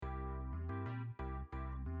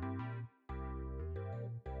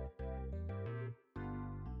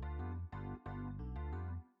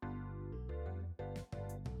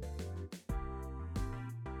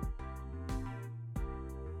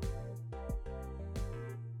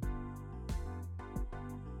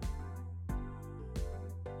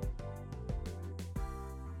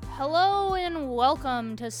Hello and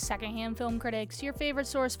welcome to Secondhand Film Critics, your favorite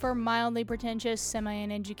source for mildly pretentious,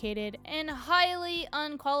 semi-uneducated, and highly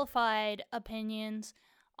unqualified opinions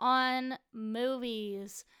on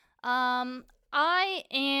movies. I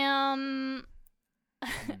am...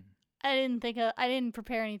 I didn't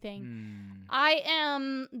prepare anything. I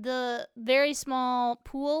am the very small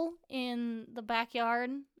pool in the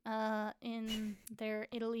backyard in their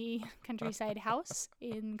Italy countryside house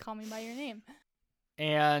in Call Me By Your Name.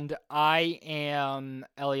 And I am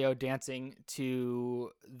Elio dancing to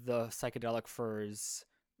the psychedelic furs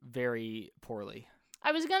very poorly.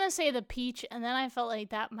 I was going to say the peach, and then I felt like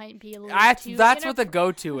that might be a little That's what the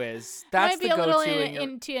go-to is. That's the go-to. Might be a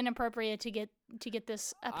little too inappropriate to get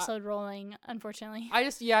this episode rolling, unfortunately. I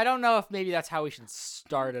don't know if maybe that's how we should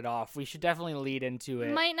start it off. We should definitely lead into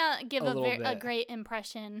it. Might not give a great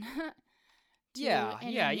impression to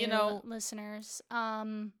any new listeners.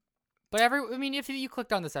 But if you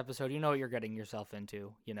clicked on this episode, you know what you're getting yourself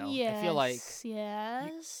into. Yes, I feel like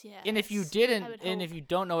yes. And if you didn't, and if you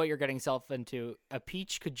don't know what you're getting yourself into, a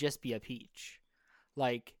peach could just be a peach.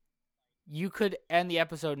 Like, you could end the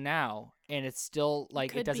episode now, and it's still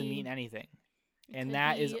like it doesn't mean anything, and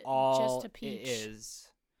that is all just a peach. It is.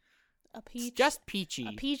 A peach, it's just peachy.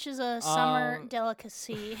 A peach is a summer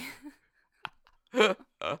delicacy.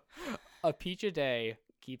 A peach a day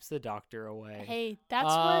keeps the doctor away. Hey, that's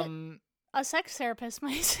what a sex therapist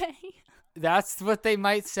might say. That's what they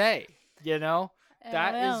might say, That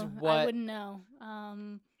is what I wouldn't know.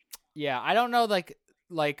 Yeah, I don't know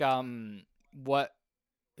what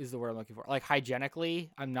is the word I'm looking for? Like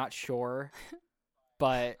hygienically, I'm not sure.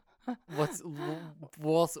 But we'll go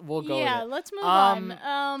with it. Yeah, let's move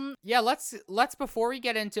on. Yeah, let's before we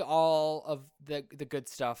get into all of the good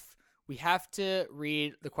stuff, we have to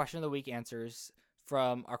read the question of the week answers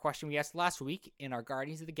from our question we asked last week in our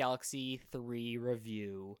Guardians of the Galaxy 3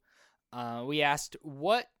 review. We asked,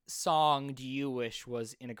 what song do you wish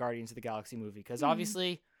was in a Guardians of the Galaxy movie? Because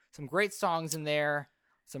obviously, some great songs in there,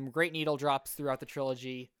 some great needle drops throughout the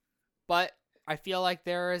trilogy, but I feel like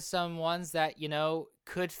there are some ones that,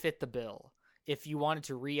 could fit the bill. If you wanted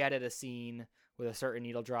to re-edit a scene with a certain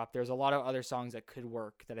needle drop, there's a lot of other songs that could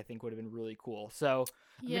work that I think would have been really cool. So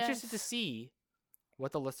I'm interested to see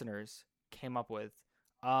what the listeners came up with.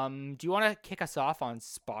 Do you want to kick us off on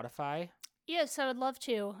Spotify? Yes, I would love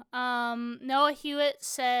to. Noah Hewitt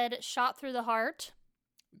said "Shot Through the Heart."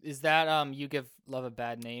 Is that You Give Love a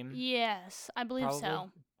Bad Name? Yes, I believe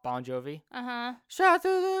so. Bon Jovi? Uh-huh. Shot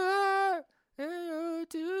through the heart, and you're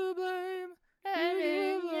to blame.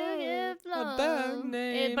 You give love a bad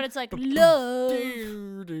name. But it's like love.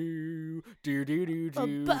 A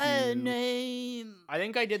bad name. I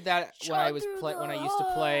think I did that when I used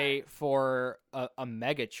to play for a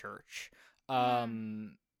mega church.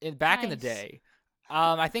 Back in the day.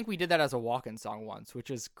 I think we did that as a walk-in song once,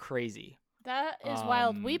 which is crazy. That is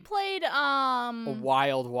wild. We played a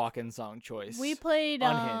wild walk-in song choice. We played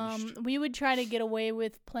Unhinged. We would try to get away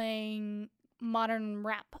with playing modern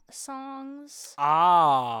rap songs.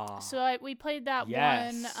 So we played that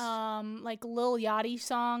one like Lil Yachty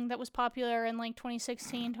song that was popular in like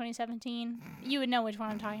 2016, 2017. You would know which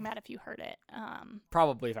one I'm talking about if you heard it.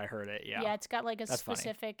 Probably if I heard it, yeah. Yeah, it's got like a That's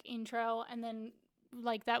specific intro, and then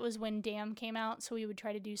like that was when Damn came out, so we would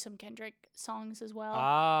try to do some Kendrick songs as well.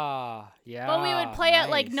 Yeah. But we would play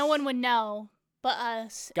it like no one would know but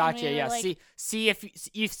us. Gotcha. Yeah. Like, see if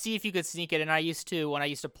you could sneak it. And when I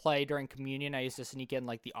used to play during communion, I used to sneak in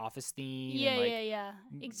like the Office theme. Yeah, and, yeah.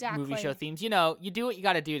 Exactly. Movie show themes. You do what you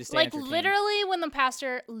got to do to stay entertained. Literally when the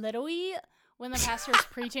pastor is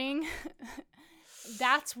preaching,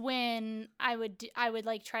 that's when I would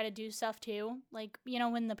like try to do stuff too. Like,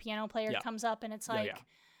 when the piano player comes up and it's like. Yeah.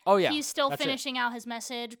 Oh yeah, he's still finishing out his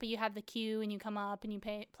message, but you have the cue and you come up and you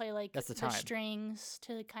play like the strings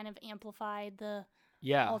to kind of amplify the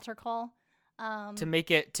altar call. To make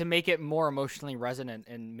it more emotionally resonant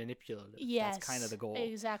and manipulative. Yes, that's kind of the goal.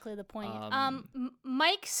 Exactly the point.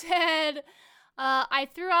 Mike said, "I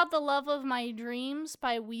threw out the love of my dreams"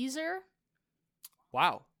 by Weezer.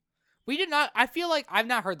 Wow, we did not. I feel like I've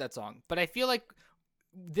not heard that song, but I feel like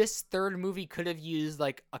this third movie could have used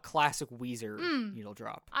like a classic Weezer needle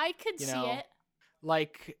drop. I could see it.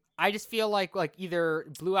 Like, I just feel like either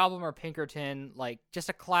Blue Album or Pinkerton, like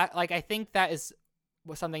just like I think that is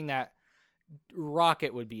something that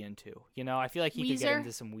Rocket would be into. I feel like he could get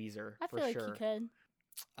into some Weezer. I feel like he could.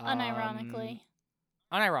 Unironically,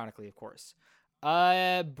 of course.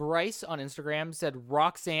 Bryce on Instagram said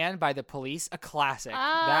Roxanne by The Police, a classic.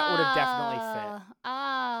 That would have definitely fit.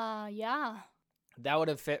 Yeah. That would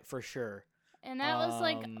have fit for sure. And that was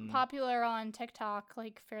like popular on TikTok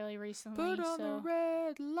like fairly recently. Put on so the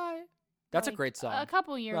red light. That's a like, great song. A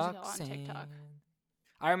couple years ago on Roxanne. TikTok.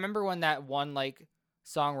 I remember when that one like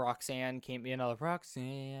song Roxanne came,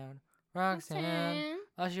 Roxanne,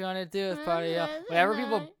 all she wanna do is party up. Whenever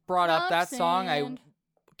people brought up that song,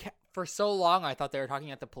 for so long I thought they were talking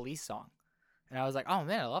about the Police song, and I was like, oh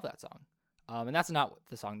man, I love that song. And that's not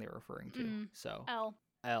the song they were referring to. So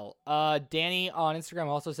L. Danny on Instagram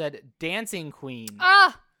also said Dancing Queen.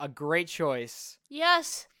 A great choice.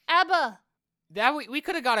 Yes, ABBA. That we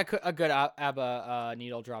could have got a good ABBA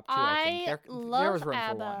needle drop too. I think there was room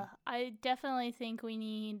ABBA. for one. I definitely think we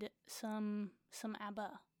need some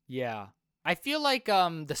ABBA. Yeah, I feel like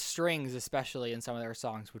the strings, especially in some of their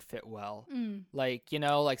songs, would fit well. Like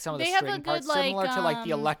like some of the string parts, similar to like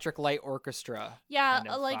the Electric Light Orchestra. Yeah, kind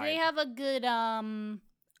of like vibe. they have a good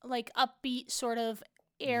like upbeat sort of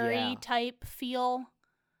airy type feel.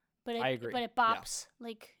 But I agree. But it bops.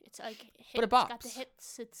 Like it's like hits. But it bops. It's got the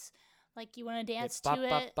hits. It's like you want to dance bop, to it.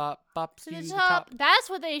 Bop, bop, bop, To the the top. That's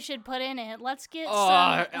what they should put in it. Let's get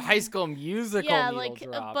some High School Musical. Yeah, needle like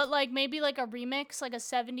drop. but like maybe like a remix, like a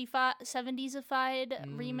 70s-ified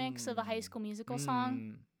remix of a High School Musical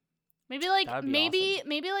song. Maybe like That'd be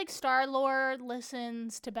maybe like Star-Lord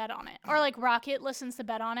listens to Bet on It, or like Rocket listens to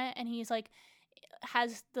Bet on It, and he's like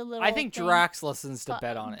has the little. I think thing. Drax listens to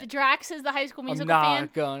Bet on It. Drax is the High School Musical I'm fan.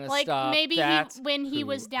 not gonna Like stop. maybe when he who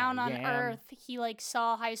was down I on am. Earth, he like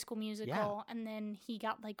saw High School Musical, and then he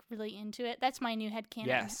got like really into it. That's my new headcanon.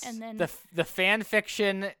 Yes, And then the fan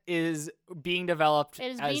fiction is being developed.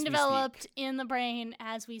 it is as being we developed speak. in the brain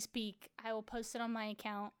as we speak. I will post it on my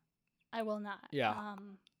account. I will not. Yeah.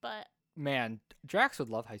 But Man, Drax would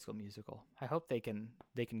love High School Musical. I hope they can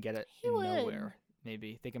get it He in would. nowhere.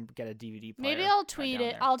 Maybe they can get a DVD player. maybe I'll right tweet down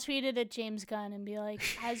it. there. I'll tweet it at James Gunn and be like,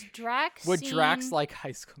 "Has Drax Would seen, Drax like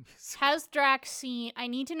High School Musical? Has Drax seen? I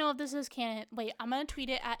need to know if this is canon. Wait, I'm gonna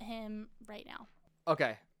tweet it at him right now.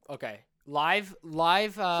 Okay. Live. Tweet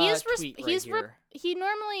right here.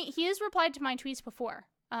 He has replied to my tweets before.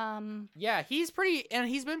 Yeah, he's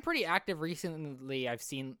been pretty active recently. I've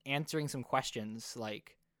seen answering some questions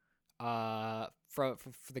like for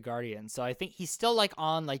the Guardian. So I think he's still like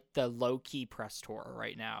on like the low key press tour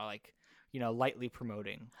right now, like lightly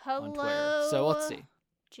promoting on Twitter. So let's see.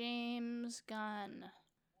 James Gunn.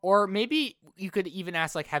 Or maybe you could even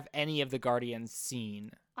ask like, have any of the Guardians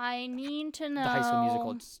seen I need to know the High School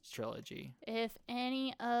Musical trilogy? if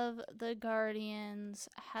any of the Guardians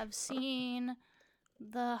have seen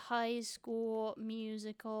the High School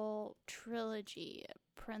Musical trilogy,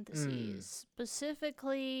 parentheses,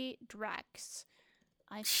 specifically Drax.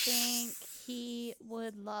 I think he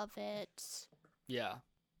would love it. Yeah.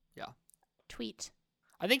 Tweet.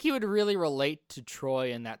 I think he would really relate to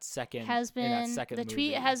Troy in that second. The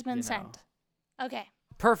tweet has been sent. Okay.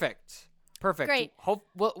 Perfect. Great. Hope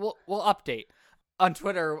we'll update on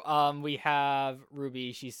Twitter. We have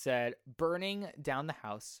Ruby. She said, "Burning down the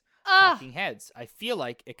house." Talking Heads. I feel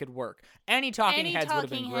like it could work. Any Talking Heads would have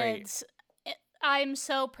been great. I'm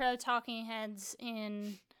so pro Talking Heads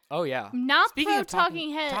in. Oh yeah. Not Speaking pro of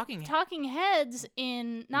Talking Heads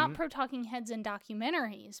in not pro Talking Heads in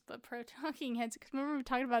documentaries, but pro Talking Heads. Because remember we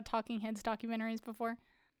talked about Talking Heads documentaries before.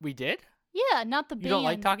 We did. Yeah, not the band. You don't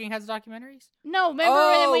like Talking Heads documentaries? No, remember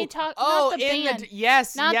when we talked? Not the band.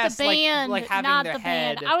 Yes, not yes, the band. like having not their the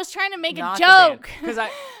head. band. I was trying to make a not joke. Because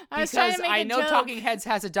I know Talking Heads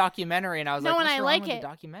has a documentary, and I was like, what's wrong with the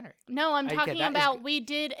documentary? No, I'm talking about we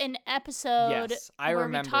did an episode where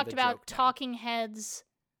we talked about Talking Heads,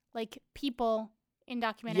 like people in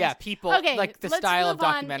documentaries. Yeah, people. Okay, like the let's style of move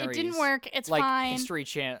on. documentaries. It didn't work. It's like fine. History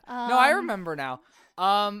Channel. No, I remember now.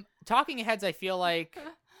 Talking Heads, I feel like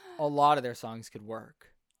a lot of their songs could work.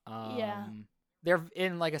 Yeah. They're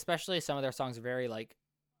in like, especially some of their songs are very like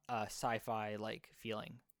sci-fi like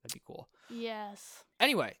feeling. That'd be cool. Yes.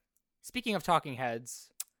 Anyway, speaking of Talking Heads,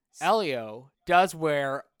 Elio does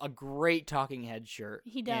wear a great Talking Head shirt.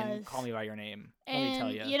 He does. In Call Me by Your Name. And let me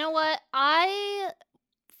tell you. You know what? I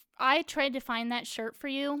tried to find that shirt for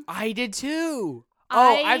you. I did too.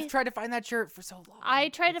 I've tried to find that shirt for so long. I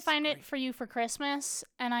tried to find it for you for Christmas,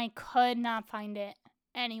 and I could not find it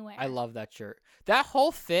anywhere. I love that shirt. That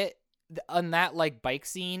whole fit on that like bike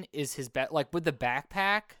scene is his best, like with the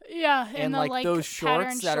backpack. Yeah, and like those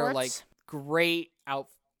shorts that are like great out.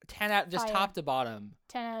 10 out, just Fire. top to bottom.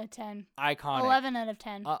 10 out of 10. Iconic. 11 out of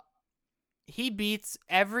 10. He beats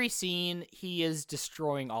every scene. He is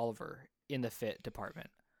destroying Oliver in the fit department.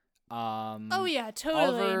 Oh yeah,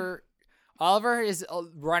 totally. Oliver is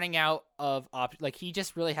running out of like he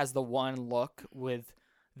just really has the one look with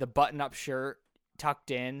the button-up shirt,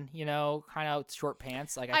 tucked in, you know, kind of short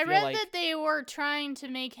pants. Like I feel read like that they were trying to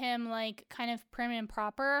make him like kind of prim and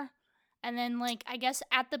proper. And then, like, I guess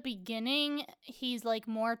at the beginning, he's, like,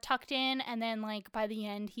 more tucked in. And then, like, by the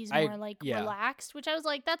end, he's more, like, relaxed. Which I was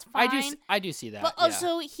like, that's fine. I do see that. But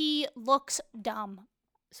also, he looks dumb.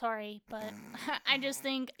 Sorry, but I just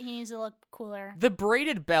think he needs to look cooler. The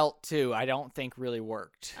braided belt, too, I don't think really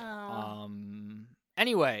worked.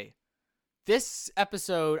 Anyway, this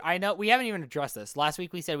episode, I know we haven't even addressed this. Last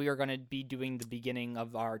week, we said we were going to be doing the beginning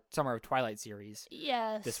of our Summer of Twilight series.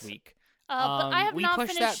 Yes. This week. But I have not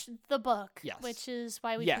finished the book, which is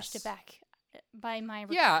why we pushed it back by my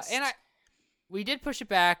request. Yeah, and we did push it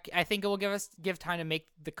back. I think it will give time to make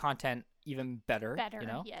the content even better. You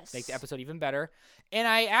know, make the episode even better. And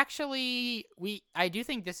I do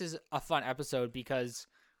think this is a fun episode because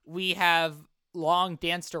we have long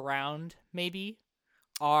danced around maybe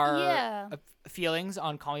our feelings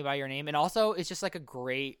on Call Me by Your Name, and also it's just like a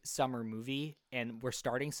great summer movie, and we're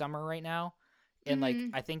starting summer right now. And, like,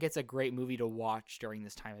 I think it's a great movie to watch during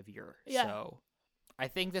this time of year. Yeah. So I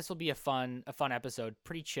think this will be a fun episode.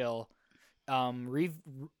 Pretty chill.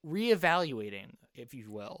 Reevaluating, if you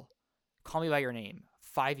will. Call Me by Your Name.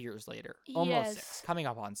 5 years later. Almost 6. Coming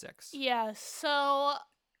up on 6. Yeah. So,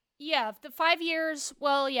 yeah, the 5 years,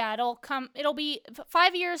 well, yeah, it'll be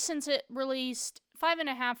 5 years since it released.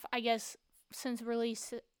 5.5, I guess, since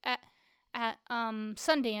release at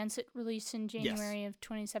Sundance. It released in January of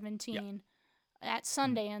 2017. Yep. At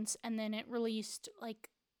Sundance, and then it released like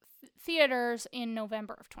theaters in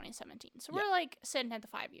November of 2017. So we're like sitting at the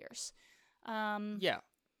 5 years. Yeah.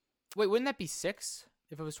 Wait, wouldn't that be 6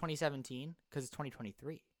 if it was 2017? Because it's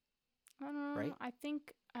 2023. Right? I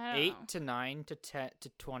think 8 to 9 to 10 to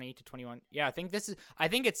 20 to 21. Yeah, I think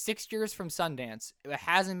it's 6 years from Sundance. It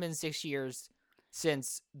hasn't been 6 years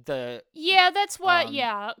since the that's what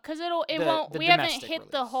because we haven't hit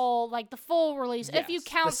release. The whole like the full release if you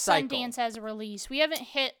count Sundance as a release. We haven't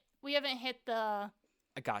hit the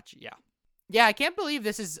I got you. Yeah, I can't believe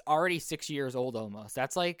this is already 6 years old almost.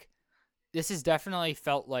 That's like this has definitely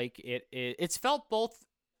felt like it's felt both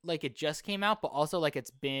like it just came out, but also like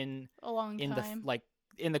it's been a long time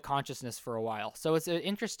in the consciousness for a while. So it's an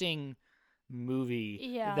interesting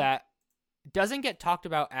movie that doesn't get talked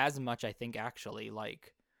about as much, I think, actually,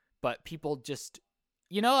 like, but people just,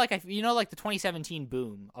 like the 2017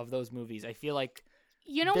 boom of those movies. I feel like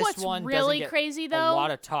what's really crazy though? A lot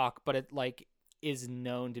of talk, but it like is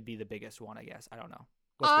known to be the biggest one, I guess. I don't know.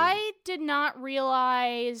 I did not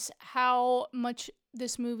realize how much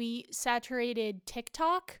this movie saturated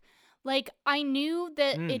TikTok. Like, I knew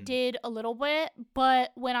that it did a little bit,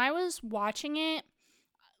 but when I was watching it,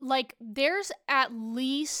 like, there's at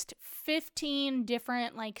least 15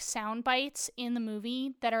 different, like, sound bites in the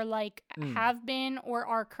movie that are, like, have been or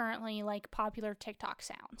are currently, like, popular TikTok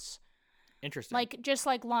sounds. Interesting. Like, just,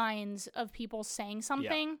 like, lines of people saying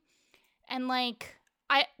something. Yeah. And, like,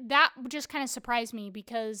 that just kind of surprised me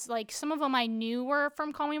because, like, some of them I knew were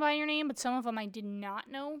from Call Me By Your Name, but some of them I did not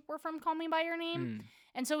know were from Call Me By Your Name.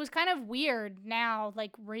 And so it was kind of weird now,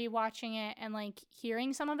 like, rewatching it and, like,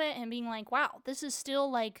 hearing some of it and being like, wow, this is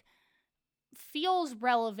still, like, feels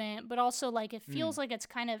relevant, but also, like, it feels like it's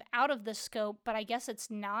kind of out of the scope, but I guess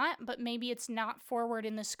it's not, but maybe it's not forward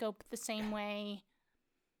in the scope the same way.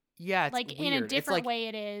 Yeah, it's like, weird. In a different way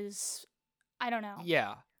it is. I don't know.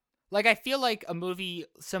 Yeah. Like, I feel like a movie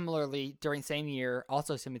similarly during same year,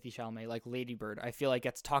 also Timothée Chalamet, like Lady Bird, I feel like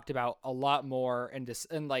gets talked about a lot more and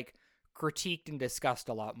like, critiqued and discussed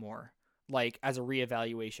a lot more, like, as a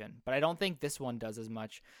reevaluation. But I don't think this one does as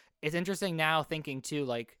much. It's interesting now thinking, too,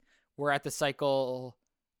 like, we're at the cycle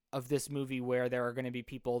of this movie where there are going to be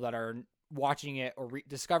people that are watching it or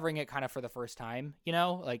discovering it kind of for the first time,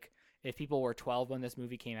 Like, if people were 12 when this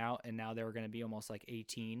movie came out and now they were going to be almost, like,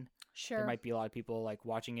 18. Sure. There might be a lot of people, like,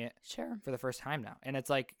 watching it for the first time now. And it's,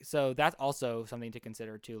 like, so that's also something to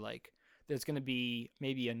consider, too, like, there's going to be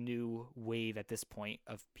maybe a new wave at this point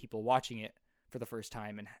of people watching it for the first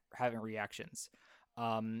time and having reactions.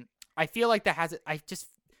 I feel like that hasn't,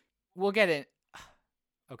 we'll get it.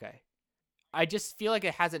 Okay. I just feel like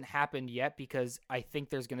it hasn't happened yet because I think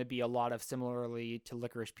there's going to be a lot of similarly to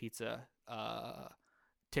Licorice Pizza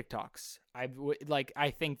TikToks.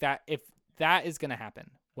 I think that if that is going to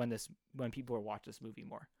happen when people watch this movie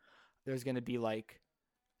more, there's going to be like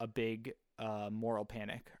a big moral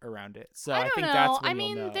panic around it. So I think that's when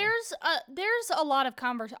you'll know. There's a lot of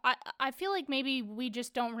I feel like maybe we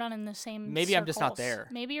just don't run in the same Maybe circles. I'm just not there.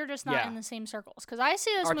 Maybe you're just not in the same circles. Because I see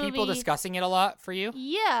this movie... Are people discussing it a lot for you?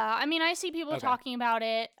 Yeah. I mean, I see people talking about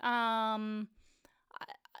it.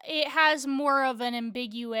 It has more of an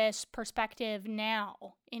ambiguous perspective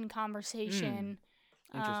now in conversation.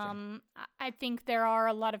 Interesting. I think there are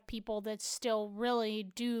a lot of people that still really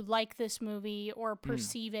do like this movie or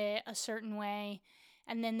perceive it a certain way.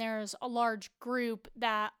 And then there's a large group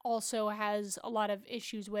that also has a lot of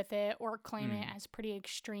issues with it or claim it as pretty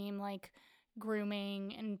extreme, like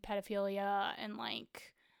grooming and pedophilia, and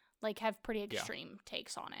like have pretty extreme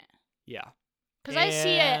takes on it. Yeah. Because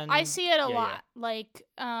I see it a lot, yeah. like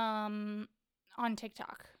on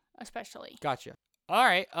TikTok especially. Gotcha. All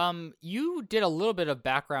right. You did a little bit of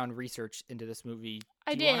background research into this movie.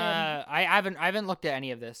 I did. I haven't looked at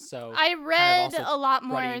any of this, so I read a lot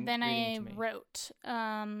more reading than I to me. wrote.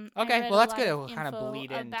 Okay, well that's good. It will kind of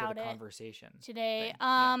bleed into the conversation today.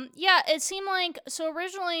 thing. Yeah, it seemed like, so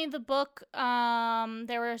originally the book,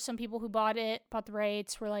 there were some people who bought the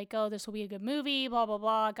rights, were like, oh, this will be a good movie, blah blah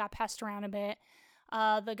blah. Got passed around a bit.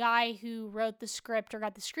 The guy who wrote the script or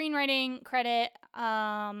got the screenwriting credit,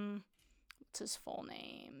 what's his full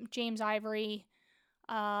name? James Ivory.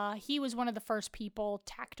 He was one of the first people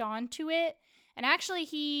tacked on to it. And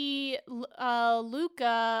actually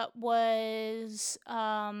Luca was,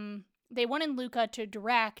 they wanted Luca to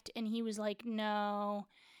direct, and he was like, no.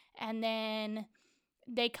 And then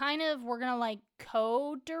they kind of were going to like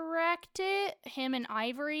co-direct it, him and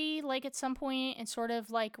Ivory, like at some point, and sort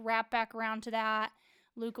of like wrap back around to that.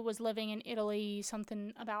 Luca was living in Italy,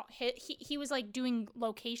 something about he was like doing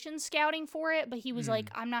location scouting for it, but he was like,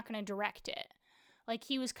 I'm not going to direct it. Like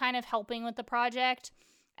he was kind of helping with the project.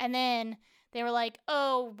 And then they were like,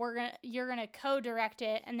 oh, you're going to co-direct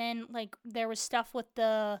it. And then like there was stuff with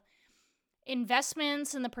the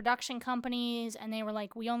investments and the production companies, and they were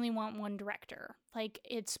like, we only want one director. Like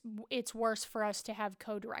it's worse for us to have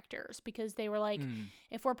co-directors, because they were like,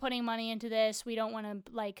 if we're putting money into this, we don't want to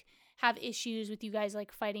like have issues with you guys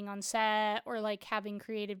like fighting on set or like having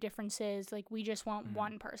creative differences. Like we just want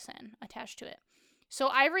one person attached to it. So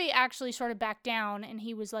Ivory actually sort of backed down, and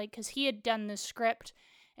he was like, because he had done the script,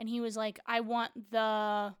 and he was like, I want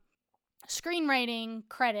the screenwriting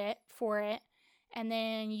credit for it, and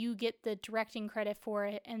then you get the directing credit for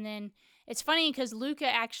it. And then it's funny because Luca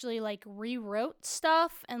actually like rewrote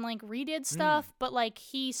stuff and like redid stuff, but like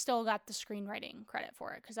he still got the screenwriting credit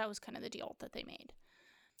for it because that was kind of the deal that they made.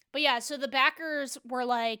 But yeah, so the backers were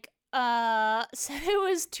like, said it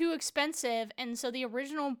was too expensive, and so the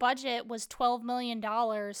original budget was $12 million,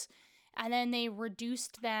 and then they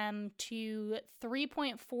reduced them to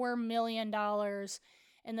 $3.4 million,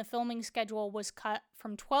 and the filming schedule was cut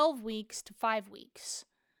from 12 weeks to 5 weeks.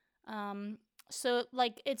 So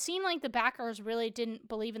like it seemed like the backers really didn't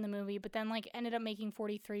believe in the movie, but then like ended up making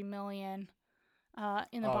 $43 million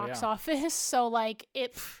in the box office. So like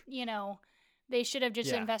it, you know, they should have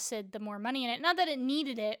just invested the more money in it. Not that it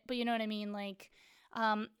needed it, but you know what I mean? Like,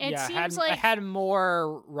 it seems like it had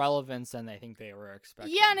more relevance than I think they were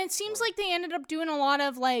expecting. Yeah, and it seems like they ended up doing a lot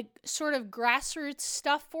of like sort of grassroots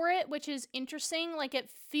stuff for it, which is interesting. Like it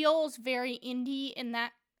feels very indie in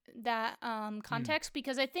that context,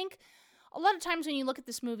 because I think a lot of times when you look at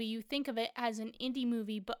this movie, you think of it as an indie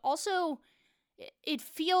movie, but also it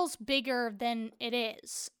feels bigger than it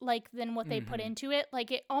is, like than what they put into it. Like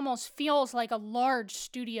it almost feels like a large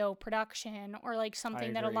studio production, or like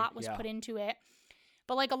something that a lot was put into it.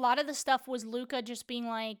 But like a lot of the stuff was Luca just being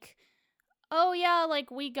like, oh yeah, like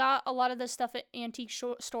we got a lot of this stuff at antique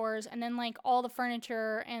stores, and then like all the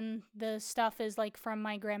furniture and the stuff is like from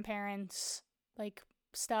my grandparents, like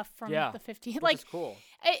stuff from the 50s. Like, is cool.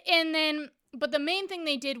 And then, but the main thing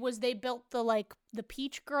they did was they built the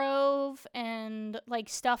peach grove and like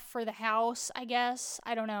stuff for the house, I guess.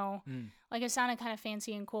 I don't know. Like it sounded kind of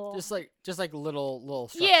fancy and cool. Just like little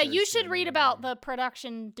structures. Yeah, you should read about the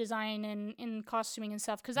production design and costuming and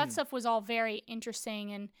stuff, because that stuff was all very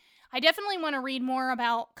interesting. And I definitely want to read more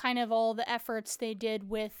about kind of all the efforts they did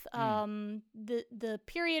with the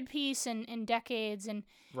period piece and decades, and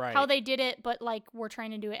how they did it, but like we're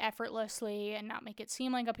trying to do it effortlessly and not make it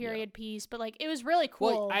seem like a period piece. But like it was really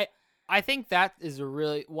cool. Well, I think that is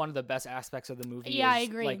really one of the best aspects of the movie. Yeah, I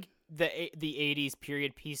agree. Like the 80s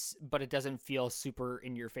period piece, but it doesn't feel super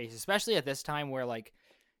in your face, especially at this time where like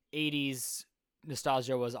 80s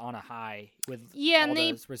nostalgia was on a high with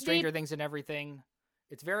with Stranger Things and everything.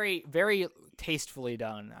 It's very, very tastefully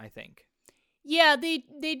done, I think. Yeah,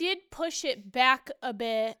 they did push it back a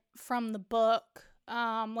bit from the book.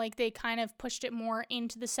 Like they kind of pushed it more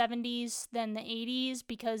into the 70s than the 80s,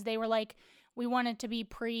 because they were like, we want it to be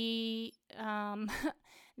pre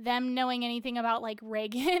them knowing anything about like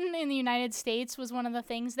Reagan in the United States was one of the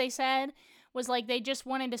things they said, was like they just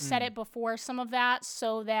wanted to set it before some of that,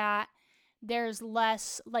 so that there's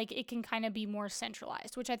less, like, it can kind of be more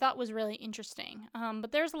centralized, which I thought was really interesting.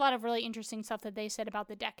 But there's a lot of really interesting stuff that they said about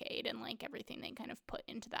the decade and, like, everything they kind of put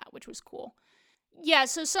into that, which was cool. Yeah,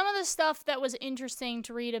 so some of the stuff that was interesting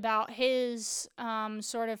to read about his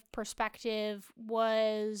sort of perspective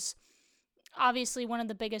was obviously one of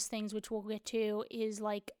the biggest things, which we'll get to, is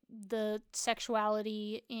like the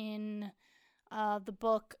sexuality in the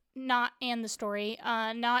book, and the story,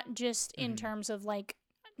 not just in terms of like,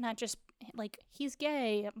 not just like he's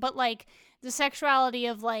gay, but like the sexuality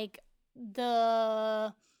of like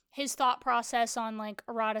his thought process on like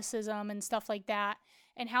eroticism and stuff like that,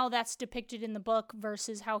 and how that's depicted in the book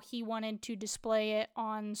versus how he wanted to display it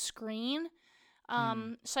on screen.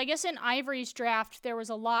 So I guess in Ivory's draft there was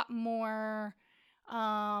a lot more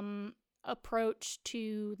approach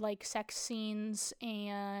to like sex scenes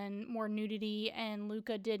and more nudity, and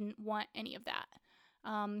Luca didn't want any of that.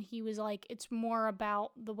 He was like, it's more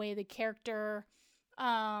about the way the character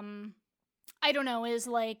I don't know, is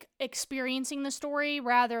like experiencing the story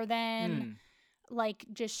rather than like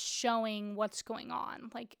just showing what's going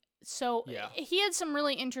on. Like, so he had some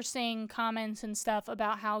really interesting comments and stuff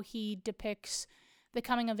about how he depicts the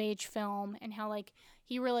coming of age film and how like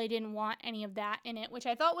he really didn't want any of that in it, which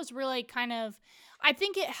I thought was really kind of, I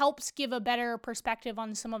think it helps give a better perspective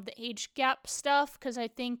on some of the age gap stuff, because I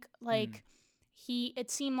think like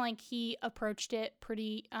it seemed like he approached it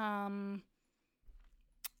pretty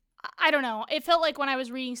I don't know. It felt like when I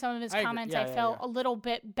was reading some of his comments, I felt a little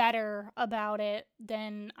bit better about it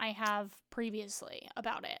than I have previously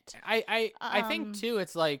about it. I think too,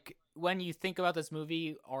 it's like when you think about this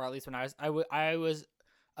movie, or at least when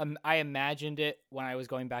I imagined it when I was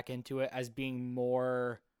going back into it as being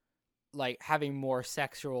more like having more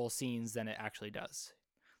sexual scenes than it actually does.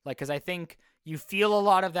 Like, because I think you feel a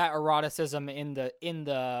lot of that eroticism in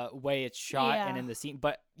the way it's shot and in the scene,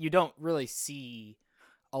 but you don't really see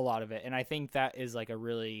a lot of it. And I think that is like a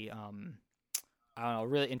really, I don't know,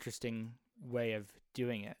 really interesting way of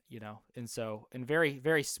doing it, you know? And very,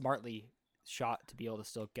 very smartly shot to be able to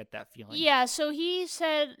still get that feeling. Yeah, so he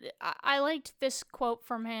said, I liked this quote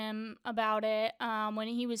from him about it when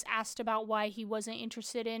he was asked about why he wasn't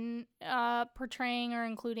interested in portraying or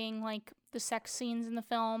including like the sex scenes in the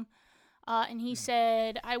film. And he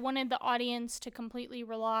said, I wanted the audience to completely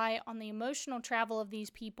rely on the emotional travel of these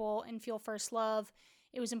people and feel first love.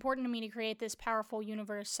 It was important to me to create this powerful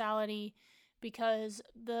universality because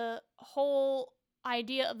the whole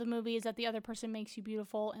idea of the movie is that the other person makes you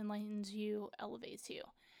beautiful, enlightens you, elevates you.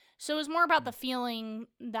 So it was more about the feeling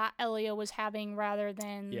that Elio was having rather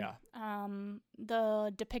than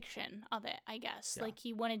the depiction of it, I guess. Like,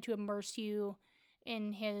 he wanted to immerse you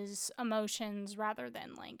in his emotions rather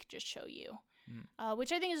than, like, just show you.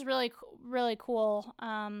 Which I think is really, really cool.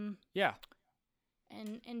 And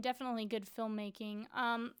definitely good filmmaking.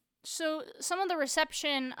 So some of the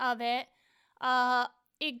reception of it,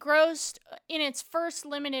 it grossed, in its first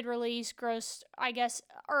limited release, I guess,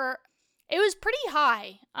 or it was pretty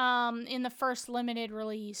high in the first limited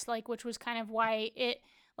release, like, which was kind of why it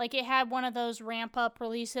had one of those ramp up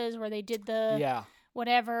releases where they did the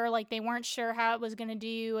whatever, like they weren't sure how it was going to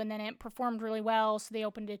do, and then it performed really well, so they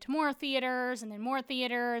opened it to more theaters, and then more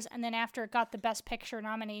theaters, and then after it got the Best Picture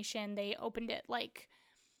nomination, they opened it like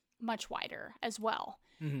much wider as well.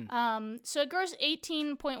 So it grossed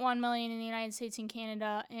 $18.1 million in the United States and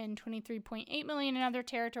Canada and $23.8 million in other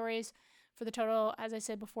territories for the total, as I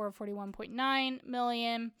said before, $41.9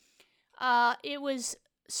 million. It was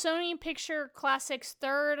Sony Picture Classics'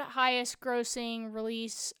 third highest grossing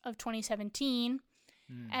release of 2017.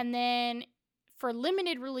 And then for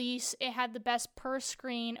limited release, it had the best per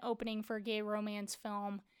screen opening for a gay romance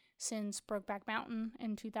film since Brokeback Mountain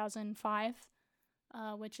in 2005,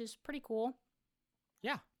 which is pretty cool.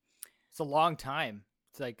 Yeah. It's a long time.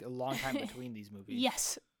 It's like a long time between these movies.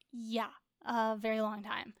 Yes. Yeah. Very long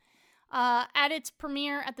time. At its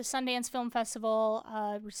premiere at the Sundance Film Festival,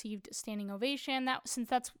 received a standing ovation. Since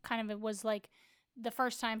that's kind of, it was like the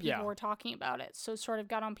first time people were talking about it, so it sort of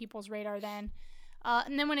got on people's radar then.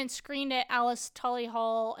 And then when it screened at Alice Tully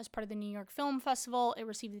Hall as part of the New York Film Festival, it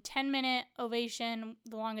received a 10-minute ovation,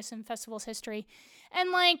 the longest in festival's history.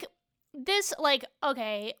 And like this, like,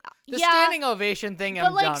 okay, the standing ovation thing,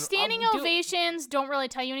 but like standing ovations don't really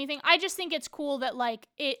tell you anything. I just think it's cool that like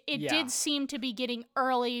it did seem to be getting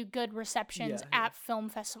early good receptions at film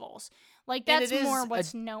festivals. Like, that's more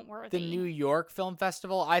what's noteworthy. The New York Film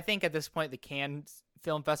Festival, I think at this point the Cannes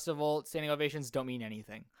Film Festival standing ovations don't mean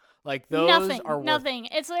anything. Like, those are nothing.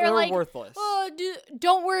 They're like worthless. Oh,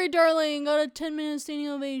 don't worry, darling, got a 10-minute standing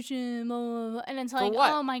ovation, blah, blah, blah. And it's like,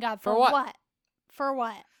 oh my god, for what? For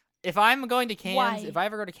what? If I'm going to Cannes, Why? if I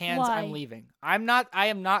ever go to Cannes, Why? I'm leaving. I am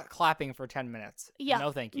not clapping for 10 minutes. Yeah.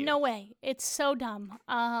 No, thank you. No way. It's so dumb.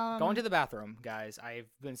 Going to the bathroom, guys. I've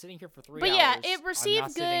been sitting here for 3 but hours. yeah, it I'm not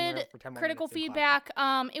received sitting here good for 10 more critical minutes and feedback.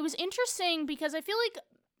 It was interesting because I feel like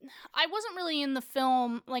I wasn't really in the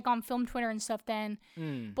film, like on film Twitter and stuff then.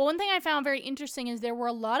 clapping. But one thing I found very interesting is there were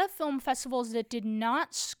a lot of film festivals that did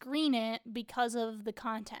not screen it because of the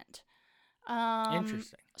content.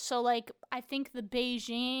 Interesting. So, like, I think the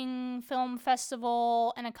Beijing Film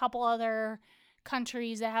Festival and a couple other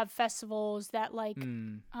countries that have festivals that, like,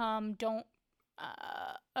 don't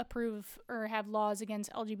approve or have laws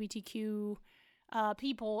against LGBTQ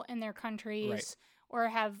people in their countries, Right. or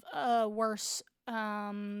have a worse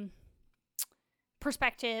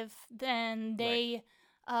perspective, then they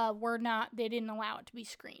they didn't allow it to be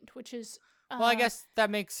screened, which is Well, I guess that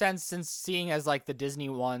makes sense since seeing as like the Disney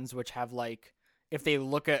ones, which have like, if they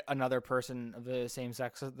look at another person of the same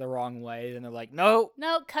sex the wrong way, then they're like, no,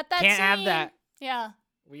 cut that can't scene. have that. Yeah.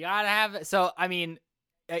 We gotta have it. So, I mean,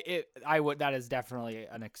 that is definitely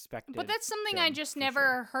unexpected. But that's something thing, I just for never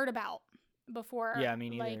sure. heard about before. Yeah, me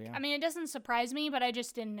neither, Like, yeah. I mean, it doesn't surprise me, but I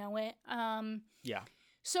just didn't know it. Yeah.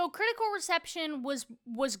 So critical reception was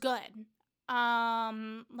good.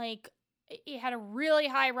 Like, it had a really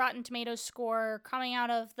high Rotten Tomatoes score coming out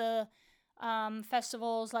of the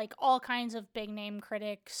festivals. Like, all kinds of big name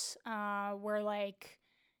critics were like,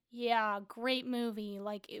 yeah, great movie.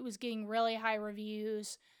 Like, it was getting really high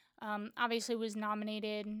reviews. Obviously was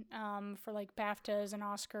nominated for like BAFTAs and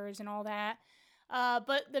Oscars and all that.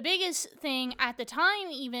 But the biggest thing at the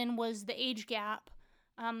time even was the age gap,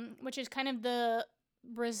 which is kind of the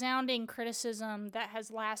resounding criticism that has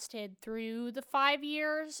lasted through the 5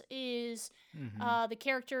 years is the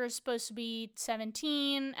character is supposed to be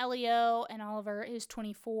 17, Leo, and Oliver is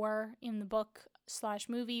 24 in the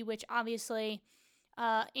book/movie, which obviously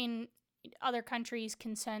in other countries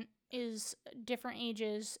consent is different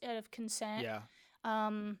ages of consent. Yeah.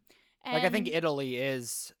 And Like, I think Italy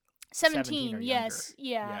is 17 or yes,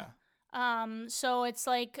 younger. yeah. So it's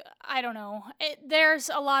like, I don't know. There's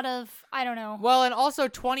a lot of, I don't know. Well, and also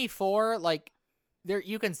 24, like, there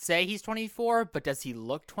you can say he's 24, but does he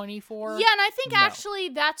look 24? Yeah, and I think No. actually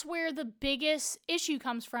that's where the biggest issue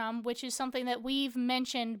comes from, which is something that we've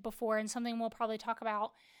mentioned before and something we'll probably talk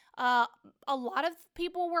about. A lot of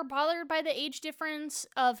people were bothered by the age difference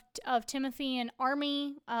of Timothy and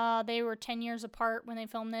Army. They were 10 years apart when they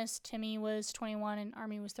filmed this. Timmy was 21 and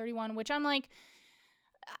Army was 31, which I'm like,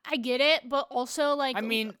 I get it, but also, like, I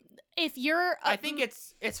mean, if you're I think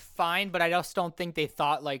it's fine, but I just don't think they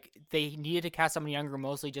thought like they needed to cast someone younger,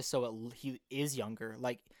 mostly just so he is younger.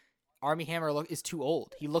 Like, Army Hammer is too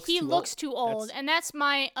old. He looks too old, and that's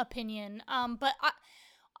my opinion. But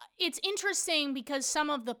it's interesting because some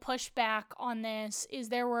of the pushback on this is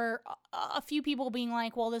there were a few people being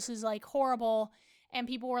like, well, this is like horrible. And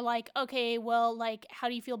people were like, okay, well, like, how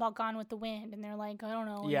do you feel about Gone with the Wind? And they're like, I don't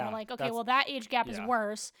know. And Yeah, they're like, okay, well, that age gap is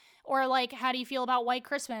worse. Or like, how do you feel about White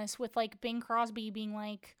Christmas with like Bing Crosby being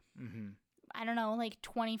like, I don't know, like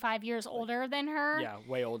 25 years older than her? Yeah,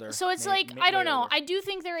 way older. So it's I don't know. I do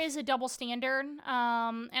think there is a double standard.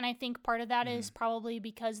 And I think part of that is probably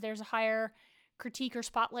because there's a higher critique or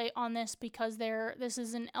spotlight on this because this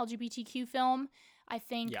is an LGBTQ film. I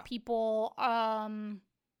think people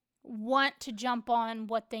want to jump on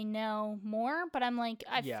what they know more, but I'm like,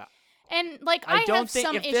 and like I don't have think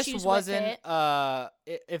some if this issues wasn't with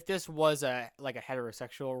it. if this was a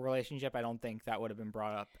heterosexual relationship, I don't think that would have been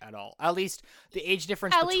brought up at all. At least the age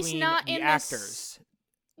difference between not the in actors.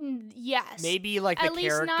 Yes. Maybe like the at least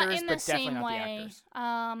characters, not in but the definitely same not way. the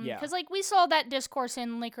actors. Because like we saw that discourse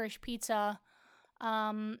in Licorice Pizza.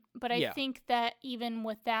 But I think that even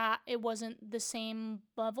with that, it wasn't the same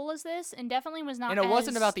level as this, and definitely was not. And it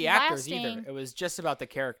wasn't about the actors lasting. either. It was just about the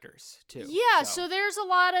characters too. Yeah, so there's a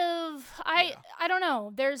lot of I don't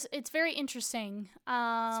know. It's very interesting. It's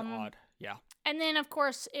odd. Yeah. And then of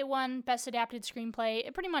course it won Best Adapted Screenplay.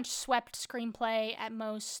 It pretty much swept screenplay at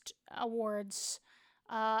most awards.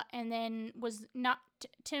 And then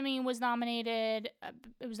Timmy was nominated.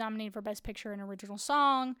 It was nominated for Best Picture and Original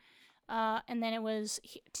Song. And then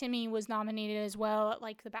Timmy was nominated as well at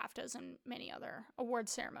like the BAFTAs and many other award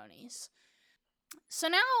ceremonies. So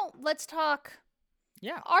now let's talk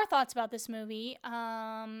our thoughts about this movie.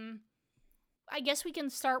 I guess we can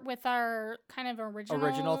start with our kind of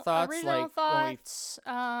original thoughts,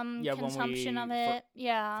 consumption of it.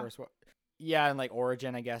 First, and like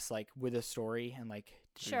origin, I guess, like with a story and like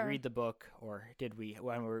did we read the book or did we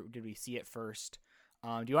see it first?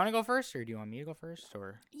 Do you want to go first, or do you want me to go first,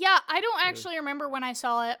 or? Yeah, I don't actually remember when I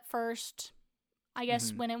saw it first. I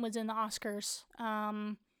guess when it was in the Oscars.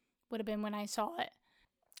 would have been when I saw it.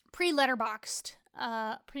 Pre-letterboxed.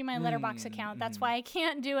 Pre my letterbox account. That's why I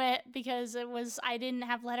can't do it, because I didn't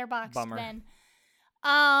have letterboxed Bummer. then.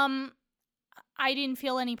 I didn't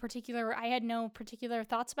feel I had no particular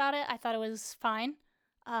thoughts about it. I thought it was fine.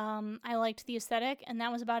 I liked the aesthetic, and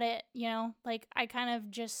that was about it. Like I kind of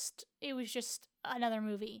it was just another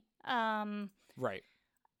movie. Right.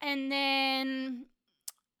 And then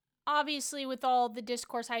obviously with all the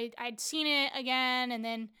discourse, I'd seen it again, and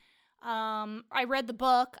then I read the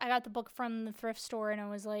book. I got the book from the thrift store, and I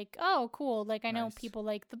was like, oh, cool. Like, I know people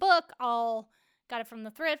like the book. Got it from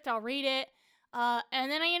the thrift. I'll read it.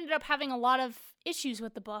 And then I ended up having a lot of issues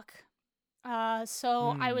with the book.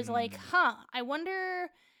 So I was like, I wonder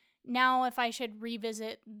now if I should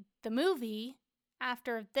revisit the movie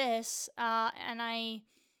after this. And I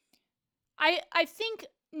think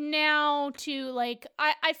now too, like,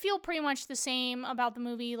 I feel pretty much the same about the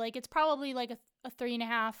movie. Like, it's probably like a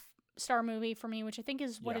 3.5-star movie for me, which I think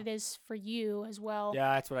is what it is for you as well.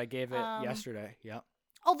 Yeah, that's what I gave it yesterday. Yep.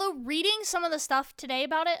 Although reading some of the stuff today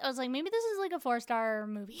about it, I was like, maybe this is like a 4-star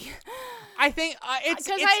movie. I think it's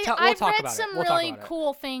because I've read some really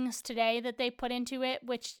cool things today that they put into it,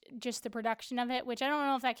 which just the production of it, which I don't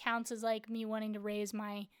know if that counts as like me wanting to raise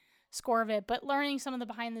my score of it, but learning some of the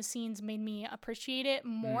behind the scenes made me appreciate it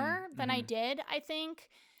more than I did, I think.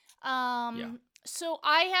 So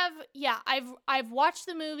I've watched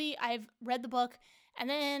the movie, I've read the book, and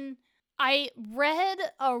then I read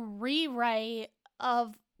a rewrite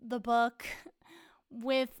of the book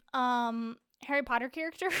with Harry Potter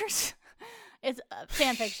characters. It's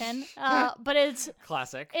fan fiction, but it's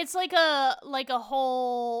classic. It's like a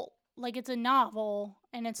whole, like, it's a novel,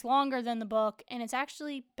 and it's longer than the book, and it's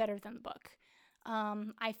actually better than the book,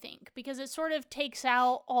 I think, because it sort of takes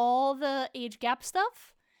out all the age gap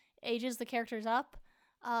stuff, ages the characters up.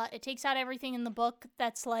 It takes out everything in the book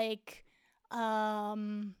that's like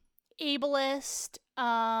ableist,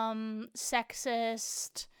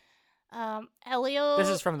 sexist. Elio. This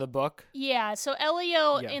is from the book. Yeah, so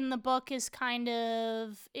Elio in the book is kind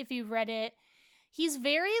of, if you've read it, he's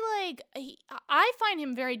very like, I find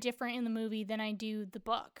him very different in the movie than I do the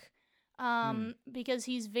book. Because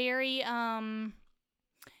he's very,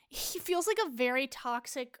 he feels like a very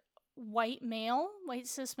toxic white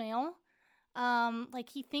cis male. Like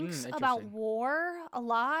he thinks about war a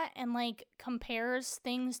lot and like compares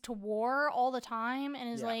things to war all the time, and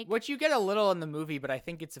is like, which you get a little in the movie, but I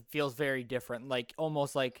think it feels very different, like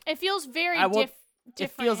almost like it feels very different.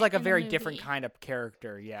 It feels like a very different kind of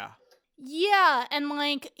character. Yeah, and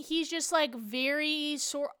like he's just like very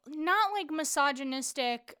not like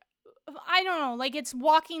misogynistic. I don't know, like it's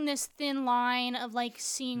walking this thin line of like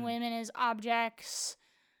seeing women as objects.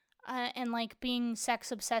 And like being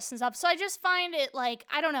sex obsessed and stuff. So I just find it like,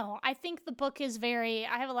 I don't know. I think the book is I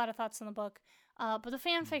have a lot of thoughts on the book, but the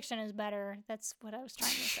fan fiction is better. That's what I was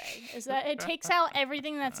trying to say, is that it takes out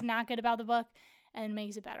everything that's not good about the book and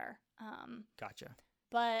makes it better. Gotcha.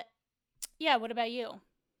 But yeah, what about you?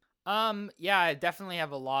 Yeah, I definitely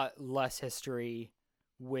have a lot less history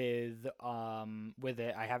with it.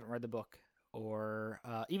 I haven't read the book. Or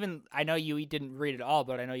even, I know you didn't read it all,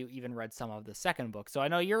 but I know you even read some of the second book. So I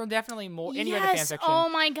know you're definitely more into the fan fiction. Oh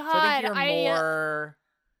my god! So I think you're more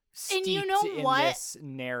steeped and you know in what? this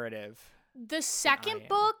narrative. The second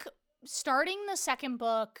book, starting the second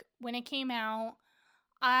book when it came out,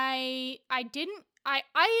 I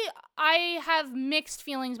have mixed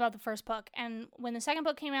feelings about the first book. And when the second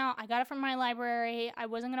book came out, I got it from my library. I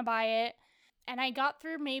wasn't gonna buy it, and I got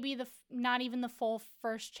through maybe not even the full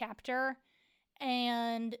first chapter.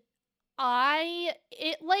 And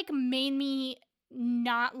it like made me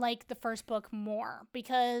not like the first book more,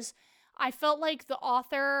 because I felt like the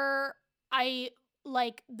author,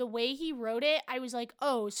 like the way he wrote it, I was like,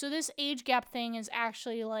 oh, so this age gap thing is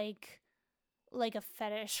actually like a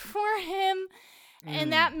fetish for him.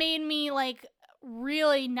 And that made me like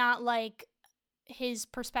really not like his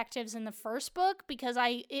perspectives in the first book, because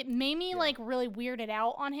it made me like really weirded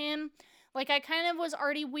out on him. Like, I kind of was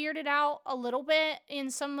already weirded out a little bit in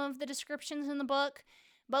some of the descriptions in the book.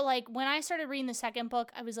 But, like, when I started reading the second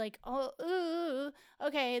book, I was like,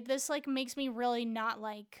 okay, this, like, makes me really not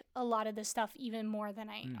like a lot of this stuff even more than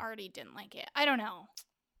I already didn't like it. I don't know.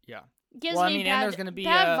 Yeah. Gives me bad, and there's going to be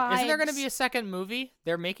vibes. Isn't there going to be a second movie?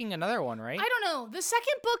 They're making another one, right? I don't know. The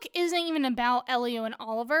second book isn't even about Elio and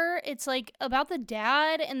Oliver. It's, like, about the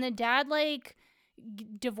dad, and the dad, like,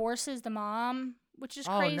 divorces the mom which is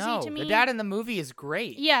Oh crazy no, to me. the dad in the movie is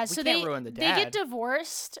great. Yeah, we so can't ruin the dad. they get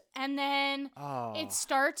divorced, and then Oh. it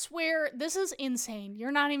starts where this is insane.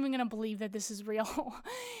 You're not even gonna believe that this is real.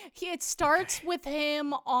 It starts with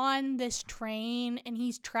him on this train, and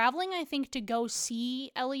he's traveling, I think, to go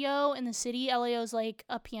see Elio in the city. Elio's like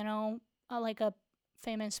a like a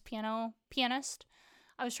famous pianist.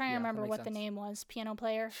 I was trying to remember what the name was, piano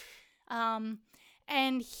player.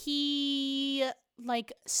 And he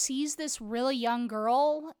like sees this really young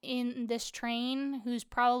girl in this train who's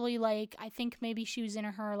probably like, I think maybe she was in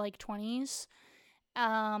her like 20s.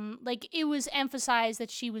 Like it was emphasized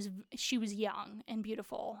that she was young and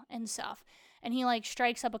beautiful and stuff. And he like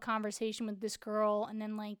strikes up a conversation with this girl and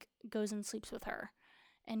then like goes and sleeps with her.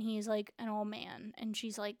 And he's like an old man and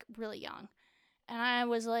she's like really young. And I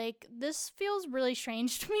was like, this feels really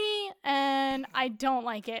strange to me and I don't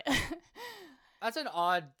like it. That's an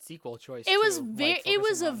odd sequel choice. It was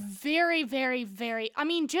very, very, very. I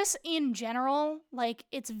mean, just in general, like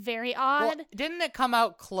it's very odd. Well, didn't it come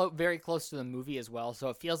out very close to the movie as well? So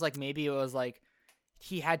it feels like maybe it was like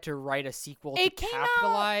he had to write a sequel to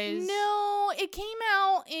capitalize. It came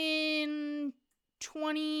out in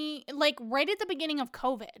like right at the beginning of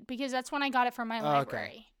COVID, because that's when I got it from my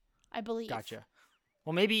library. I believe. Gotcha.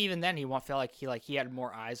 Well, maybe even then he felt like he had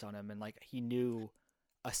more eyes on him and like he knew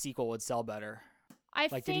a sequel would sell better.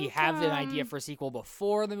 Did he have an idea for a sequel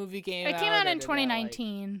before the movie came out? It came out in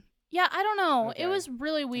 2019. Yeah, I don't know. Okay. It was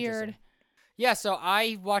really weird. Yeah, so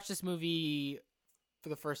I watched this movie for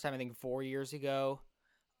the first time, I think 4 years ago.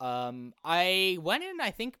 I went in,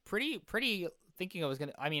 I think, pretty thinking I was going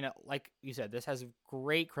to, I mean, like you said, this has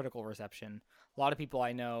great critical reception. A lot of people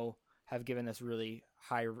I know have given this really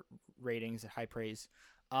high ratings and high praise.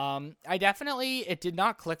 It did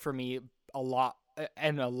not click for me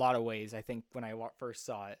in a lot of ways, I think, when I first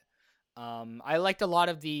saw it. I liked a lot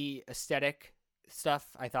of the aesthetic stuff.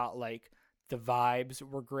 I thought like the vibes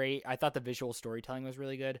were great. I thought the visual storytelling was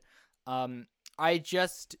really good. I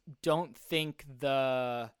just don't think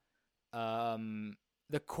the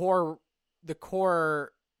core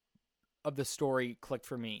of the story clicked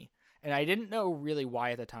for me, and I didn't know really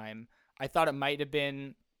why at the time. I thought it might have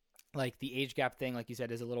been like the age gap thing, like you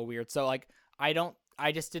said, is a little weird. So like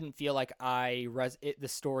I just didn't feel like the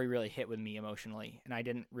story really hit with me emotionally, and I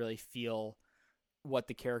didn't really feel what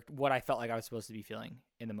I felt like I was supposed to be feeling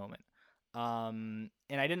in the moment. And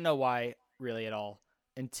I didn't know why really at all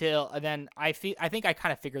until then. I think I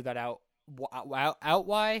kind of figured that out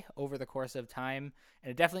why over the course of time,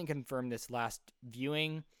 and it definitely confirmed this last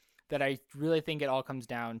viewing that I really think it all comes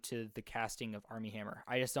down to the casting of Armie Hammer.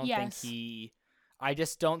 I just don't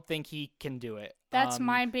think he can do it. That's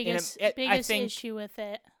my biggest issue with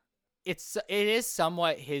it. It is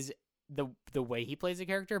somewhat the way he plays the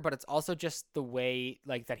character, but it's also just the way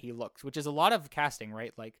like that he looks, which is a lot of casting,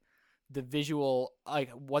 right? Like the visual, like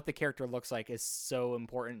what the character looks like is so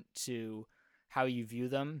important to how you view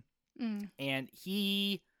them. And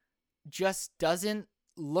he just doesn't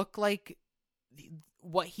look like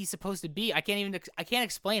what he's supposed to be. I can't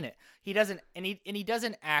explain it. He doesn't, and he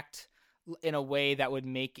doesn't act in a way that would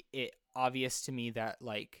make it obvious to me that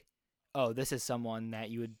like, oh, this is someone that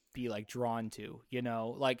you would be like drawn to, you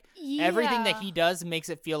know, like everything that he does makes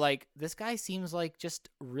it feel like this guy seems like just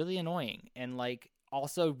really annoying and like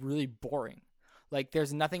also really boring. Like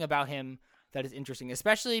there's nothing about him that is interesting,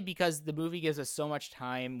 especially because the movie gives us so much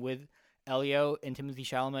time with Elio, and Timothée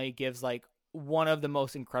Chalamet gives like one of the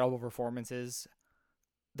most incredible performances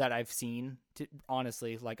that I've seen.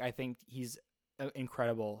 Honestly, like I think he's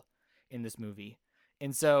incredible in this movie.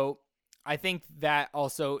 And so I think that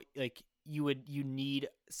also like you need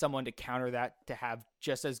someone to counter that to have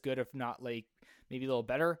just as good, if not like maybe a little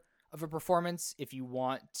better of a performance if you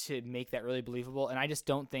want to make that really believable. And I just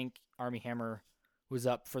don't think Armie Hammer was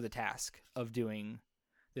up for the task of doing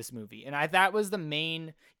this movie. And that was the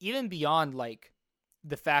main, even beyond like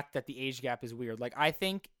the fact that the age gap is weird. Like I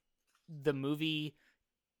think the movie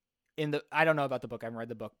I don't know about the book, I haven't read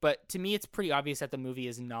the book, but to me it's pretty obvious that the movie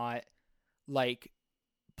is not like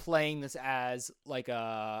playing this as like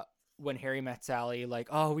When Harry Met Sally, like,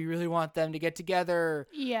 oh, we really want them to get together.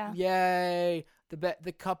 Yeah. Yay.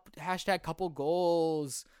 The couple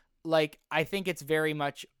goals. Like, I think it's very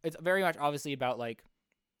much obviously about like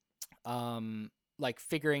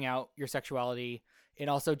figuring out your sexuality. And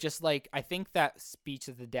also just like, I think that speech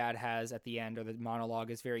that the dad has at the end, or the monologue,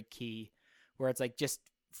 is very key, where it's like just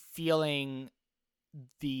feeling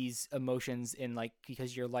these emotions in like,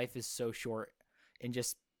 because your life is so short, and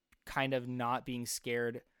just kind of not being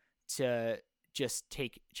scared to just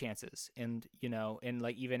take chances. And, you know, and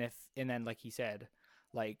like, even if, and then like he said,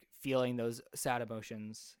 like feeling those sad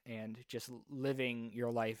emotions and just living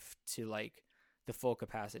your life to like the full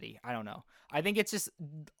capacity. I don't know. I think it's just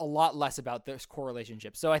a lot less about this core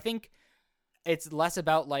relationship. So I think it's less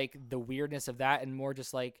about like the weirdness of that and more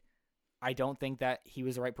just like I don't think that he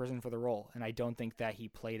was the right person for the role, and I don't think that he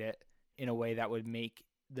played it in a way that would make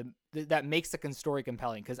that makes the story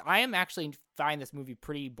compelling. Because I am actually find this movie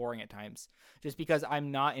pretty boring at times, just because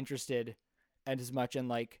I'm not interested as much in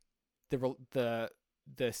like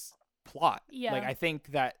this plot. Yeah. Like I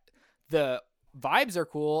think that the vibes are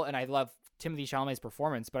cool, and I love Timothée Chalamet's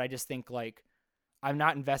performance, but I just think like I'm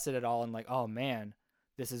not invested at all in like, oh man,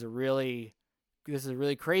 this is really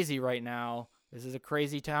crazy right now. This is a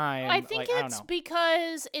crazy time. I think like, I don't it's know.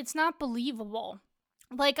 because it's not believable.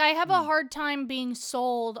 Like, I have a hard time being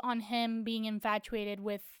sold on him being infatuated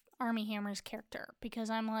with Armie Hammer's character because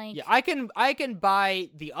I'm like, Yeah, I can buy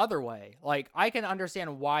the other way. Like, I can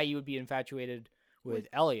understand why you would be infatuated with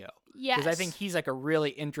Elio. yes, Because I think he's like a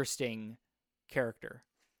really interesting character.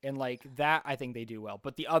 And like that I think they do well.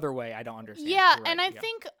 But the other way I don't understand. yeah, You're right, and I yeah.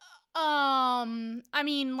 think, I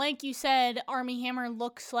mean, like you said, Armie Hammer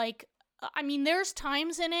looks like, I mean, there's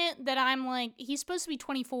times in it that I'm like, he's supposed to be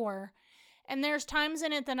 24. And there's times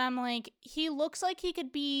in it that I'm like, he looks like he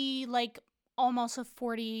could be like almost a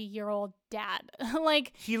 40-year-old dad.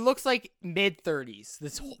 Like he looks like mid-30s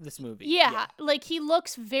this movie. Yeah, like he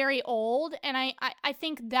looks very old, and I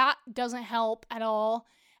think that doesn't help at all.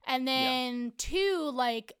 And then two,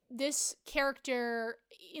 like this character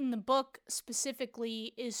in the book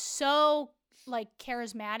specifically is so like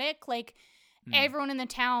charismatic. Like everyone in the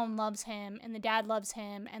town loves him, and the dad loves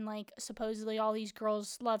him, and like supposedly all these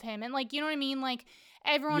girls love him, and like you know what I mean. Like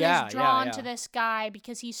everyone is drawn to this guy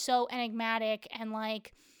because he's so enigmatic and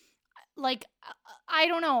like I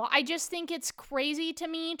don't know. I just think it's crazy to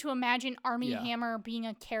me to imagine Armie Hammer being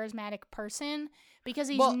a charismatic person because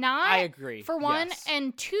he's not. I agree. For one,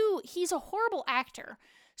 and two, he's a horrible actor.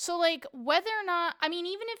 So like whether or not, I mean,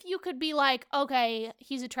 even if you could be like, okay,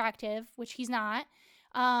 he's attractive, which he's not,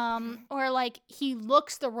 or like he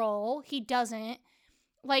looks the role, he doesn't.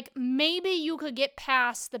 Like maybe you could get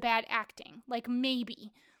past the bad acting. Like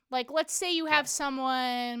maybe. Like let's say you have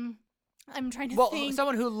someone. I'm trying to think.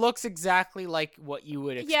 Someone who looks exactly like what you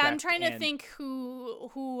would expect. Yeah, I'm trying to think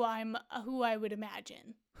who I would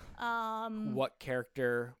imagine. What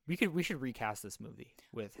character we should recast this movie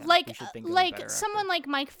with him. Like we should think of like someone like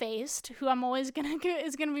Mike Faced, who I'm always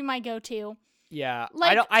is gonna be my go-to. Yeah,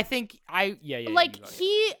 like, I think like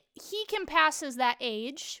he can pass as that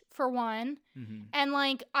age for one, and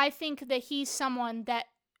like I think that he's someone that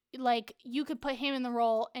like you could put him in the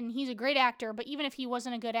role and he's a great actor, but even if he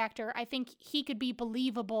wasn't a good actor, I think he could be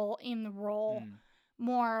believable in the role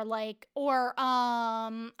more like, or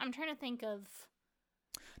I'm trying to think of.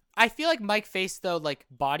 I feel like Mike Faced though, like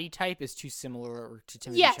body type is too similar to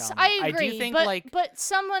Timothée Chalamet. Yes, I agree. I do think but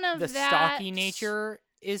someone of the that stocky nature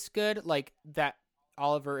is good. Like that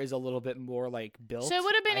Oliver is a little bit more like built. So it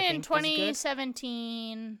would have been in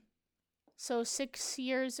 2017, so 6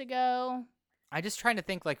 years ago. I'm just trying to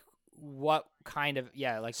think like what kind of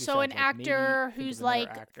like you so said, an like, actor who's like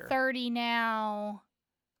actor. 30 now.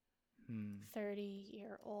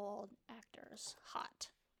 30-year-old actors, hot.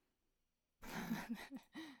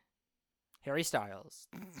 Harry Styles.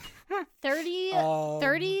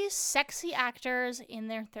 30 sexy actors in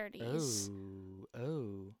their 30s.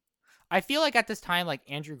 Oh. I feel like at this time, like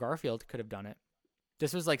Andrew Garfield could have done it.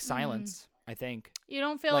 This was like Silence, I think. You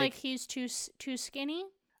don't feel like he's too skinny?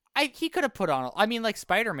 He could have put on. I mean, like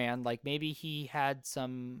Spider-Man. Like maybe he had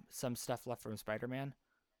some stuff left from Spider-Man.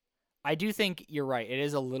 I do think you're right. It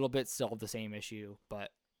is a little bit still the same issue, but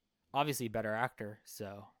obviously better actor.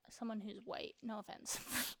 So someone who's white. No offense.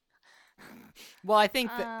 Well, I think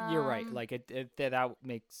that you're right. Like that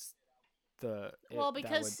makes the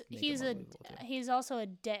because he's also a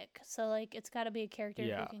dick. So like it's got to be a character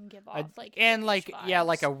who can give off like and like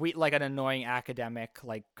vibes. like an annoying academic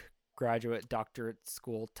like graduate doctorate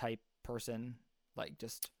school type person, like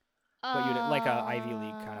just what you like a Ivy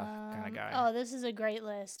League kind of guy. Oh, this is a great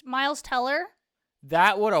list. Miles Teller.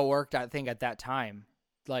 That would have worked, I think, at that time.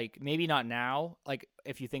 Like maybe not now. Like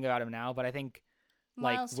if you think about him now, but I think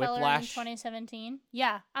Miles like Teller Whiplash in 2017.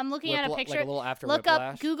 Yeah, I'm looking at a picture. Like a little after Look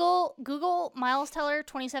Whiplash. up Google Miles Teller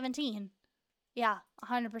 2017. Yeah,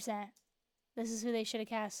 100%. This is who they should have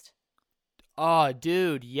cast. Oh,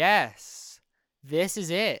 dude, yes. This is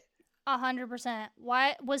it. 100%.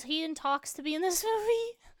 Why was he in talks to be in this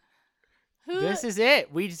movie? This is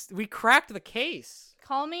it. We cracked the case.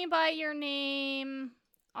 Call Me by Your Name,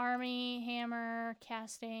 Armie Hammer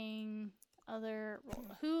casting, other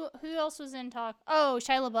who else was in talk? Oh,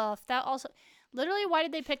 Shia LaBeouf. That also Literally, why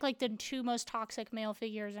did they pick like the two most toxic male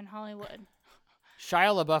figures in Hollywood?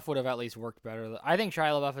 Shia LaBeouf would have at least worked better. I think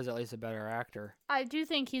Shia LaBeouf is at least a better actor. I do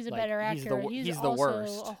think he's a Like, better he's actor. the He's the also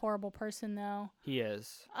worst. a horrible person, though. He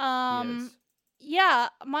is. Yeah,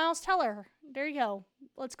 Miles Teller. There you go.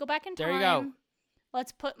 Let's go back in time. There you go.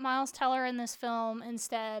 Let's put Miles Teller in this film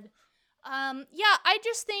instead. Yeah, I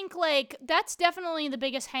just think like that's definitely the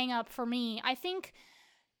biggest hang up for me. I think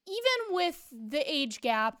even with the age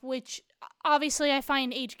gap, which obviously I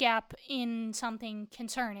find age gap in something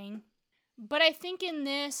concerning, but I think in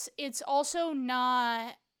this it's also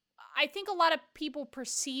not. I think a lot of people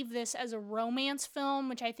perceive this as a romance film,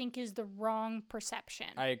 which I think is the wrong perception.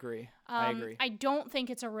 I agree. I don't think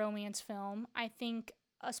it's a romance film. I think,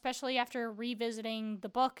 especially after revisiting the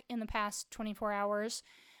book in the past 24 hours,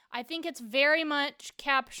 I think it's very much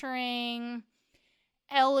capturing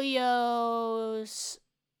Elio's,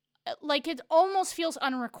 like, it almost feels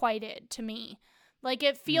unrequited to me. Like,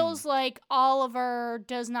 it feels like Oliver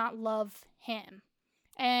does not love him.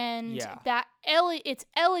 And that it's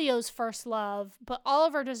Elio's first love, but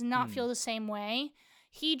Oliver does not feel the same way.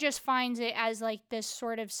 He just finds it as like this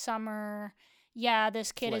sort of summer,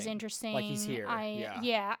 this kid is interesting. Like he's here.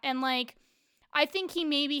 Yeah. And like, I think he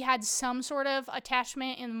maybe had some sort of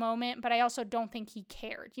attachment in the moment, but I also don't think he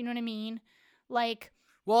cared. You know what I mean? Like,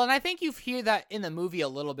 well, and I think you hear that in the movie a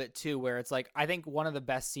little bit too, where it's like, I think one of the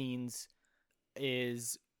best scenes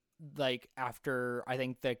is like after, I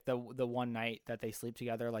think the one night that they sleep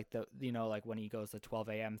together, like like when he goes to 12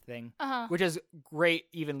 a.m. thing, which is great,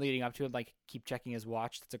 even leading up to it, like keep checking his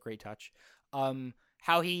watch. That's a great touch.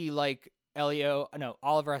 How he like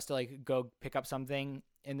Oliver has to like go pick up something,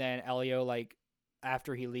 and then Elio, like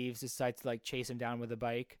after he leaves, decides to like chase him down with a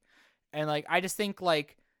bike. And like, I just think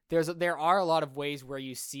like there are a lot of ways where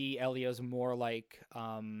you see Elio's more like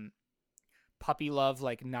puppy love,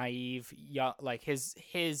 like naive, young, like his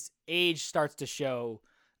age starts to show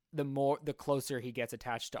the closer he gets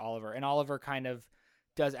attached to Oliver, and Oliver kind of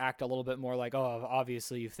does act a little bit more like, oh,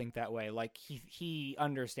 obviously you think that way, like he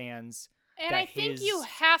understands. And I think you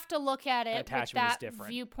have to look at it with that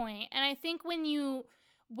different viewpoint. And I think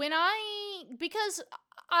because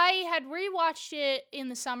I had rewatched it in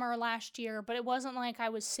the summer last year, but it wasn't like I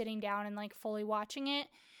was sitting down and like fully watching it.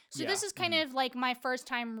 So this is kind of like my first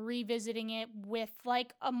time revisiting it with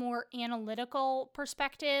like a more analytical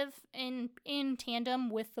perspective in tandem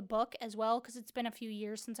with the book as well, because it's been a few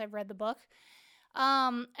years since I've read the book.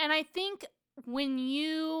 And I think when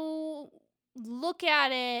you look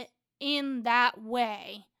at it in that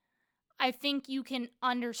way, I think you can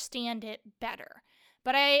understand it better.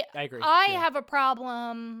 But I agree. I have a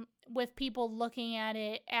problem with people looking at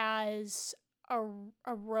it as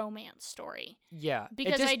a romance story. Yeah,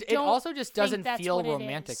 because it also just doesn't feel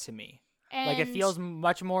romantic to me. And like, it feels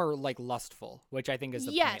much more like lustful, which I think is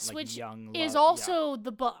the point. Like, which young is love. also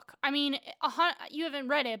the book. I mean, you haven't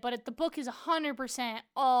read it, but the book is 100%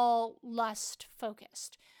 all lust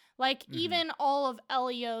focused. Like, even all of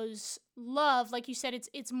Elio's love, like you said,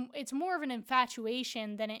 it's more of an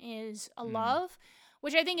infatuation than it is a love,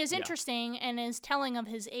 which I think is interesting and is telling of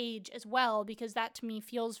his age as well, because that to me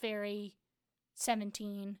feels very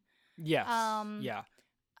 17. Yes.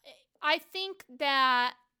 I think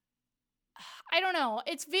that, I don't know,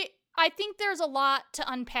 I think there's a lot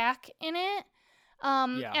to unpack in it.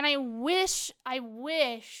 And I wish so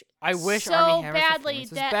Armie Hammer's badly performance was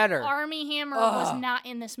that better. Armie Hammer was not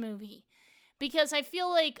in this movie, because I feel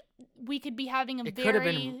like we could be having a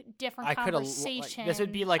very different conversation. This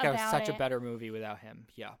would be like such a better movie without him.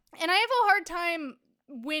 Yeah. And I have a hard time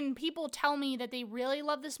when people tell me that they really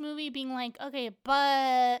love this movie, being like, okay,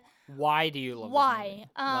 but why do you love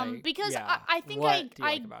this movie? Because I think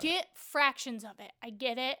I get fractions of it. I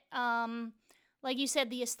get it. Like you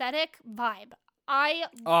said, the aesthetic vibe. I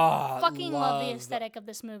fucking love the aesthetic of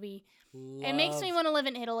this movie. It makes me want to live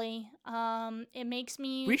in Italy. It makes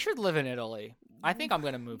me. We should live in Italy. I think I'm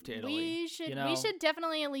gonna move to Italy. We should. We should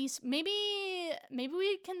definitely at least maybe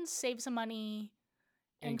we can save some money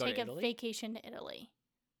and take a vacation to Italy.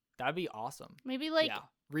 That'd be awesome. Maybe like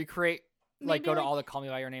recreate, like go to all the Call Me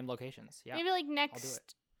by Your Name locations. Yeah. Maybe like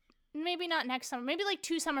next. Maybe not next summer. Maybe like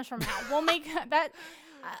 2 summers from now. We'll make that.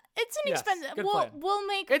 It's an expensive. We'll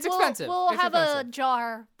make. It's expensive. We'll have a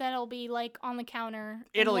jar that'll be like on the counter.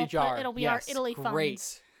 Italy jar. It'll be our Italy great.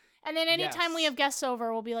 funds. And then anytime we have guests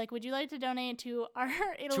over, we'll be like, "Would you like to donate to our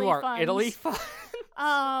Italy funds?" Italy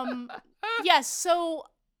fund. Yes. So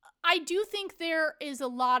I do think there is a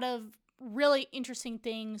lot of really interesting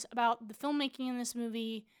things about the filmmaking in this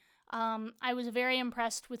movie. I was very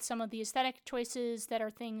impressed with some of the aesthetic choices that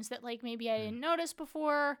are things that like maybe I didn't notice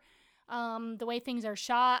before. The way things are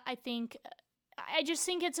shot, I think I just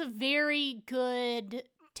think it's a very good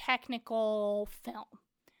technical film.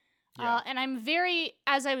 Yeah. And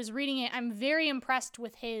as I was reading it, I'm very impressed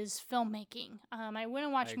with his filmmaking. I want to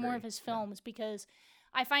watch more of his films because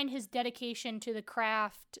I find his dedication to the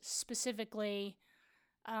craft specifically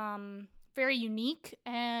very unique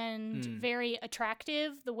and very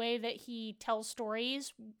attractive. The way that he tells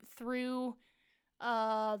stories through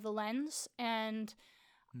the lens,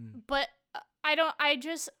 but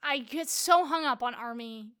I get so hung up on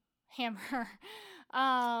Army Hammer.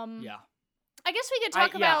 Yeah. I guess we could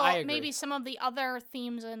talk about maybe some of the other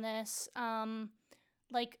themes in this.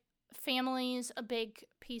 Like family's a big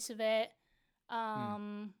piece of it.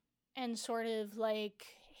 And sort of like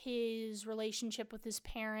his relationship with his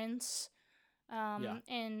parents.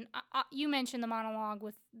 And you mentioned the monologue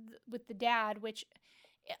with the dad, which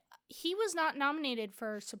he was not nominated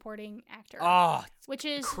for supporting actor. Oh, which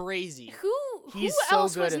is crazy. Who so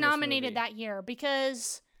else good was in this nominated movie. that year?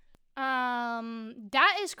 Because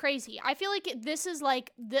that is crazy. I feel like this is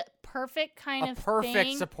like the perfect kind of perfect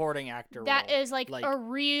thing supporting actor that role. is like a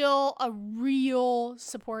real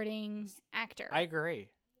supporting actor. I agree.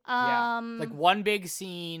 Like one big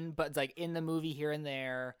scene, but it's like in the movie here and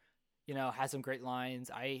there, has some great lines.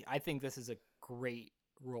 I think this is a great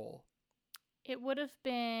role. It would have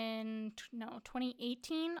been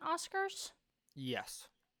 2018 Oscars. Yes.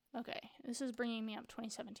 Okay, this is bringing me up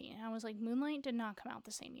 2017. I was like, Moonlight did not come out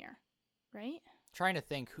the same year, right? Trying to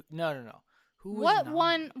think. No. Who was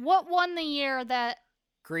what won the year that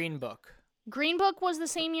Green Book? Green Book was the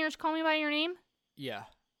same year as Call Me by Your Name? Yeah,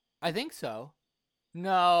 I think so.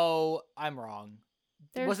 No, I'm wrong.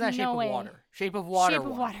 Wasn't that Shape of Water? Shape of Water. Shape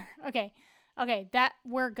of Water. Okay, that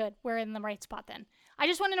we're good. We're in the right spot then. I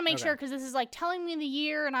just wanted to make sure because this is like telling me the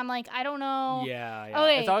year, and I'm like, I don't know. Yeah.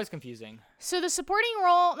 Okay. It's always confusing. So the supporting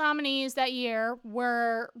role nominees that year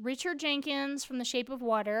were Richard Jenkins from The Shape of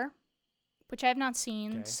Water, which I have not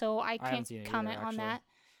seen, so I can't comment on that.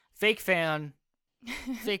 Fake fan.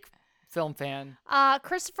 Fake film fan.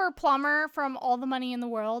 Christopher Plummer from All the Money in the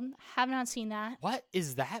World. Have not seen that. What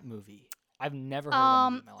is that movie? I've never heard of that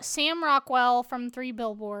movie in my life. Sam Rockwell from 3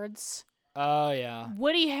 Billboards. Oh, yeah.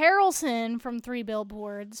 Woody Harrelson from 3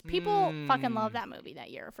 Billboards. People fucking love that movie that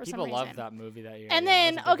year for some reason. People love that movie that year. And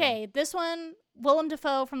then, this one, Willem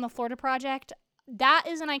Dafoe from The Florida Project. That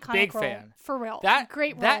is an iconic role. Fan. For real.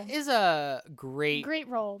 Great role. That is a great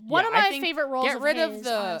role. One of my favorite roles get rid of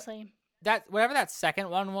the, honestly. Whatever that second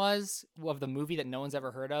one was of the movie that no one's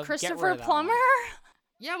ever heard of. Christopher Plummer?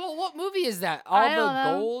 Yeah, well, what movie is that?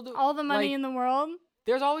 All the Money in the World?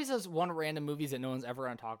 There's always those one random movies that no one's ever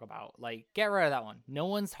going to talk about. Like, get rid of that one. No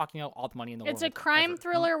one's talking about All the Money in the World. It's a crime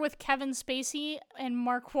thriller with Kevin Spacey and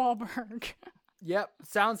Mark Wahlberg. Yep,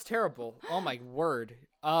 sounds terrible. Oh my word.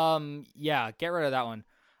 Yeah, get rid of that one.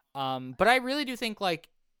 But I really do think like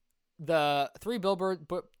the three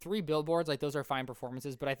billboards, like those are fine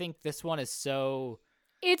performances. But I think this one is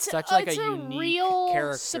it's a unique real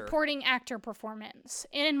character. Supporting actor performance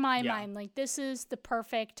in my mind. Like this is the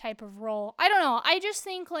perfect type of role. I don't know. I just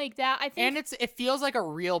think like that. I think, and it feels like a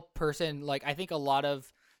real person. Like I think a lot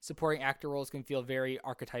of supporting actor roles can feel very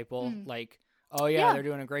archetypal. Like, oh yeah, they're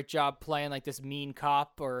doing a great job playing like this mean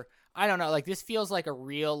cop, or I don't know. Like this feels like a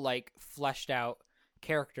real like fleshed out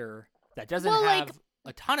character that doesn't have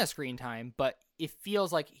a ton of screen time, but it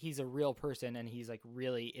feels like he's a real person and he's like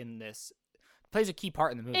really in this. Plays a key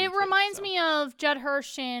part in the movie. It reminds me of Judd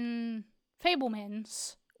Hirsch in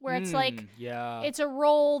Fabelmans, where it's like it's a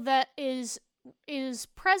role that is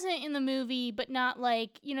present in the movie, but not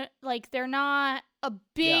like like they're not a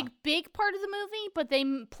big part of the movie, but they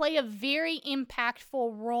play a very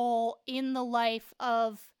impactful role in the life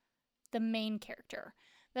of the main character.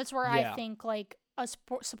 That's where I think like a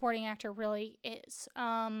supporting actor really is.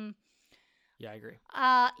 Yeah, I agree.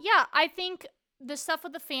 I think the stuff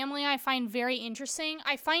with the family I find very interesting.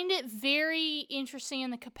 I find it very interesting in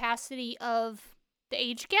the capacity of the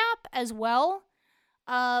age gap as well,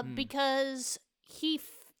 because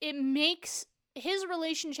it makes his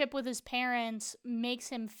relationship with his parents makes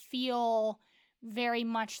him feel very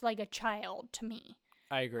much like a child to me.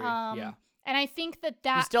 I agree. Yeah, and I think that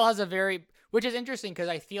he still has which is interesting because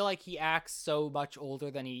I feel like he acts so much older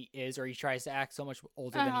than he is, or he tries to act so much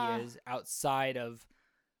older than he is outside of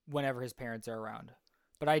whenever his parents are around.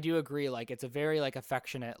 But I do agree, like it's a very like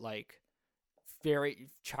affectionate, like very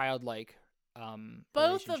childlike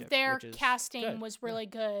both of their casting was really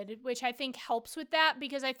good, which I think helps with that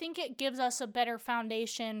because I think it gives us a better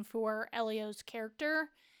foundation for Elio's character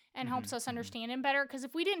and helps us understand him better, because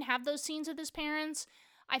if we didn't have those scenes with his parents,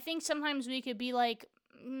 I think sometimes we could be like,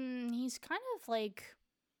 he's kind of like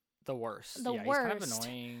the worst. The Yeah, he's kind of worst.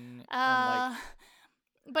 annoying and like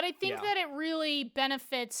But I think yeah. that it really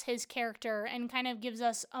benefits his character and kind of gives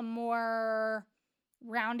us a more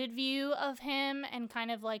rounded view of him and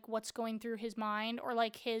kind of like what's going through his mind or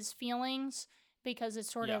like his feelings, because it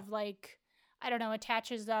sort Yeah. of like, I don't know,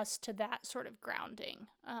 attaches us to that sort of grounding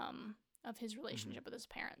of his Mhm. relationship with his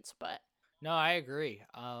parents. But No, I agree.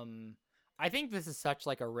 I think this is such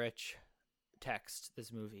like a rich text,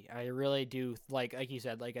 this movie. I really do like you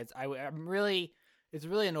said, like I'm really, it's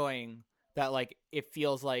really annoying that like it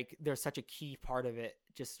feels like there's such a key part of it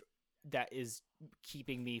just that is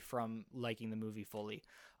keeping me from liking the movie fully.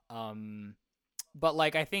 Um but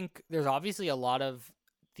like I think there's obviously a lot of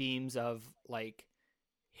themes of like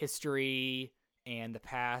history and the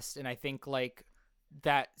past, and I think like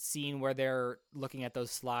that scene where they're looking at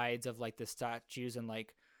those slides of like the statues and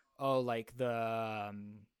like oh like the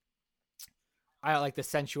I like the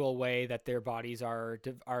sensual way that their bodies are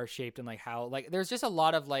shaped, and like how like there's just a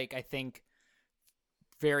lot of like I think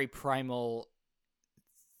very primal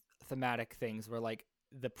thematic things where like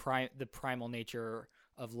the primal nature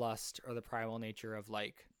of lust, or the primal nature of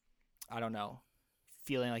like I don't know,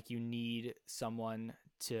 feeling like you need someone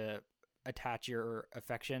to attach your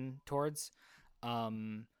affection towards.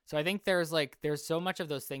 So I think there's so much of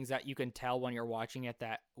those things that you can tell when you're watching it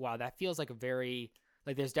that wow, that feels like a very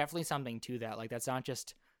like there's definitely something to that. Like that's not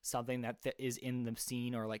just something that is in the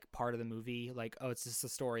scene or like part of the movie. Like oh, it's just a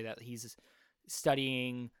story that he's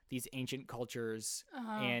studying these ancient cultures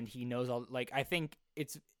and he knows all like I think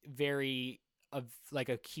it's very of like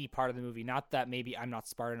a key part of the movie. Not that maybe I'm not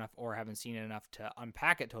smart enough or haven't seen it enough to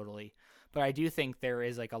unpack it totally, but I do think there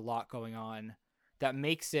is like a lot going on that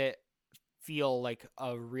makes it feel like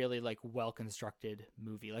a really like well constructed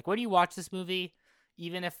movie. Like when you watch this movie,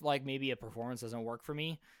 even if like maybe a performance doesn't work for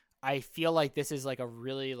me, I feel like this is like a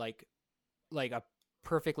really like a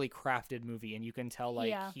perfectly crafted movie, and you can tell like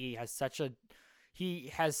yeah. he has such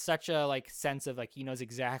a like sense of like he knows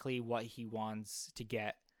exactly what he wants to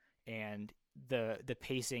get, and the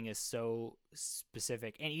pacing is so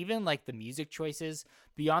specific, and even like the music choices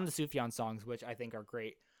beyond the Sufjan songs, which I think are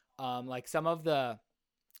great. Like some of the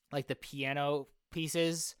like the piano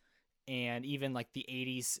pieces and even like the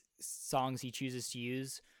 80s songs he chooses to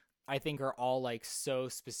use, I think are all like so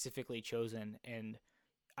specifically chosen. And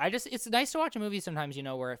I just it's nice to watch a movie sometimes, you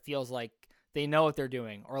know, where it feels like they know what they're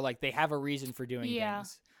doing or like they have a reason for doing Yeah.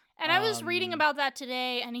 things. And I was reading about that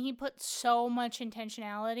today, and he put so much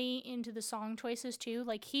intentionality into the song choices too.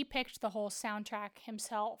 Like he picked the whole soundtrack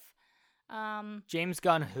himself. James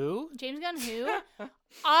Gunn who? James Gunn, who?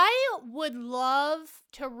 I would love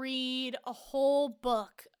to read a whole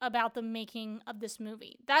book about the making of this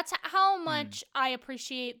movie. That's how much I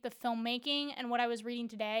appreciate the filmmaking. And what I was reading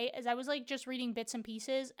today is I was like just reading bits and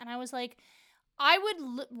pieces, and I was like, I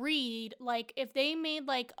would read like if they made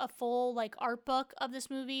like a full like art book of this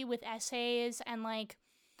movie with essays and like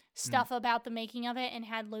stuff about the making of it and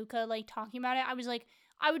had Luca like talking about it. I was like,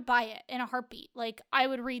 I would buy it in a heartbeat. Like I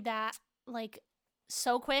would read that like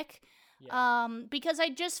so quick. Yeah. Because I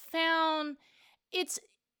just found it's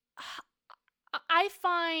I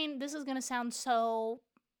find this is going to sound so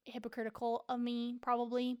hypocritical of me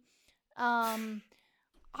probably. Um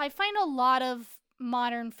I find a lot of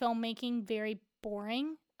modern filmmaking very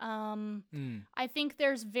boring. I think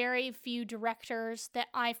there's very few directors that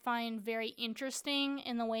I find very interesting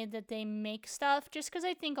in the way that they make stuff, just because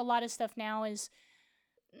I think a lot of stuff now is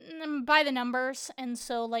by the numbers, and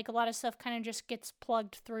so like a lot of stuff kind of just gets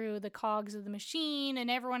plugged through the cogs of the machine, and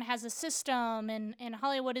everyone has a system, and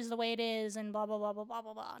Hollywood is the way it is, and blah blah blah blah blah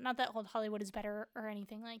blah blah. Not that Hollywood is better or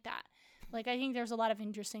anything like that. Like I think there's a lot of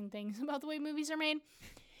interesting things about the way movies are made,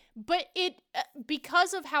 but it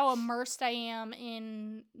because of how immersed I am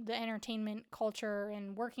in the entertainment culture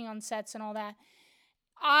and working on sets and all that,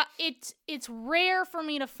 it's rare for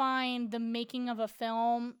me to find the making of a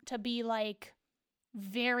film to be like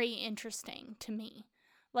very interesting to me.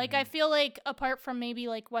 Like I feel like apart from maybe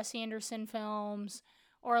like Wes Anderson films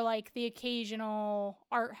or like the occasional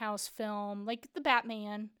art house film, like the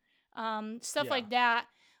Batman, stuff Yeah. like that,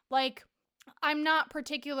 like I'm not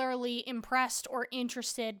particularly impressed or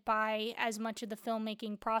interested by as much of the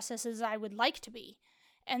filmmaking process as I would like to be.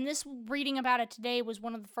 And this reading about it today was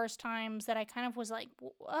one of the first times that I kind of was like,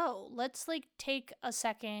 "Whoa, let's like take a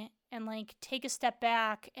second and like take a step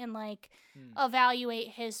back and like evaluate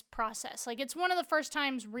his process." Like it's one of the first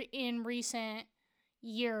times in recent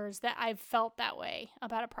years that I've felt that way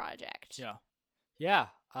about a project. Yeah. Yeah.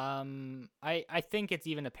 I think it's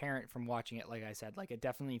even apparent from watching it, like I said, like it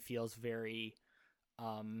definitely feels very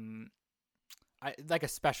like a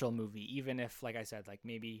special movie, even if like I said, like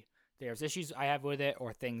maybe there's issues I have with it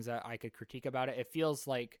or things that I could critique about it. It feels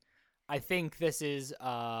like I think this is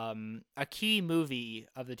a key movie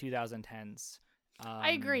of the 2010s.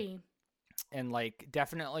 I agree. And like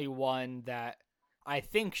definitely one that I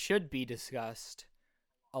think should be discussed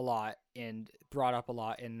a lot and brought up a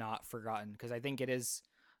lot and not forgotten, because I think it is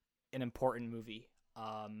an important movie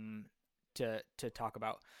to talk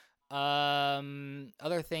about.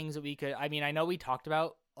 Other things that we could, I mean, I know we talked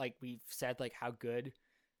about, like we've said, like how good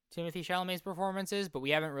Timothée Chalamet's performance is, but we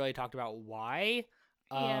haven't really talked about why.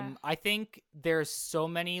 I think there's so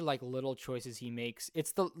many like little choices he makes.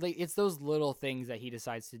 It's those little things that he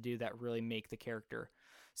decides to do that really make the character.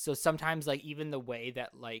 So sometimes like even the way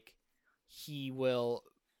that like he will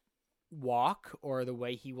walk or the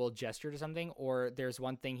way he will gesture to something, or there's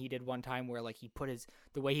one thing he did one time where like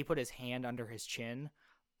the way he put his hand under his chin,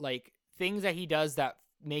 like things that he does that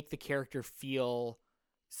make the character feel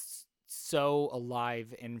so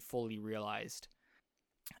alive and fully realized.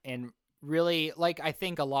 And really, like, I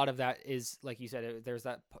think a lot of that is, like you said, there's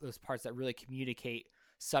those parts that really communicate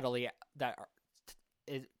subtly that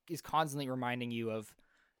is constantly reminding you of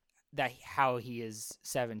that how he is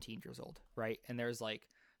 17 years old, right? And there's like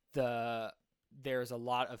there's a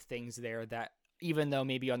lot of things there that even though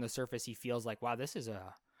maybe on the surface he feels like, wow, this is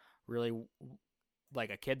a really like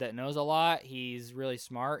a kid that knows a lot. He's really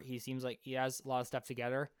smart. He seems like he has a lot of stuff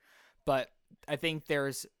together. But I think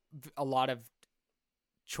there's a lot of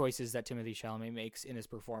choices that Timothée Chalamet makes in his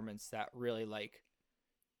performance that really like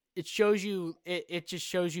it shows you it just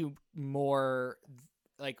shows you more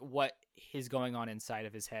like what is going on inside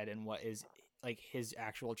of his head and what is like his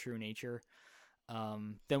actual true nature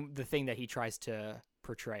than the thing that he tries to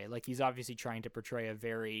portray. Like he's obviously trying to portray a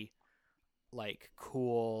very like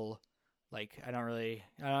cool, like I don't really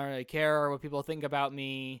care what people think about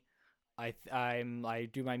me. I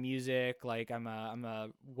do my music, like I'm a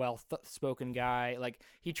spoken guy. Like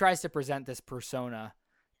he tries to present this persona,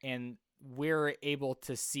 and we're able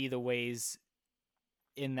to see the ways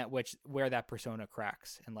in that where that persona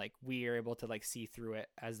cracks, and like we are able to like see through it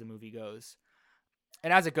as the movie goes.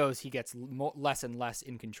 And as it goes, he gets less and less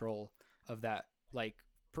in control of that like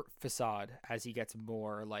facade as he gets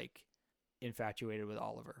more like infatuated with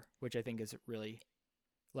Oliver, which I think is really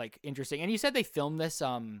like interesting. And you said they filmed this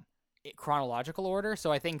chronological order,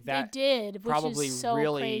 so I think that they did, which probably is so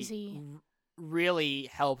really crazy. Really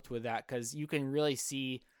helped with that, because you can really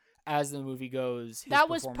see as the movie goes that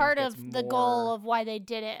was part of the goal of why they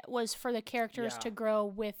did it, was for the characters to grow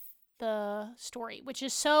with the story, which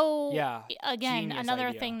is so again another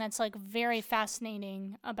idea. thing that's like very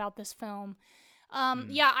fascinating about this film.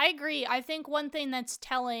 I agree. I think one thing that's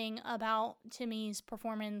telling about Timmy's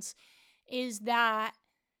performance is that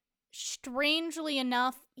strangely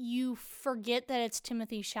enough, you forget that it's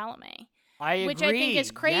Timothée Chalamet. I agree. Which I think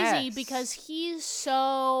is crazy because he's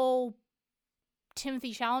so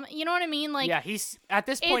Timothée Chalamet. You know what I mean? Like, yeah, he's at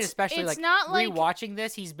this point, especially like rewatching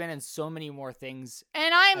this, he's been in so many more things.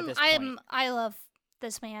 And I love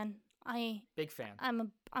this man. Big fan.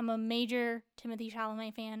 I'm a major Timothée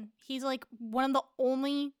Chalamet fan. He's like one of the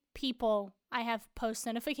only people I have post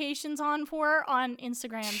notifications on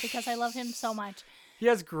Instagram because I love him so much. He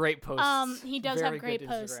has great posts. He does Very have great good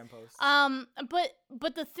posts. Instagram posts.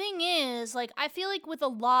 But the thing is, like, I feel like with a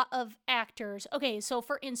lot of actors, okay, so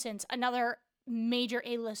for instance, another major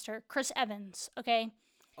A-lister, Chris Evans, okay?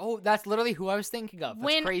 Oh, that's literally who I was thinking of.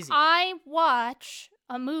 That's crazy. When I watch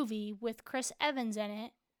a movie with Chris Evans in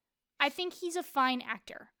it, I think he's a fine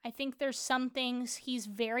actor. I think there's some things he's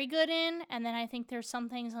very good in, and then I think there's some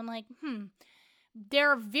things I'm like, There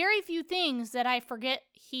are very few things that I forget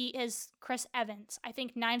he is Chris Evans. I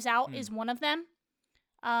think Knives Out is one of them,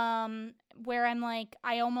 where I'm like,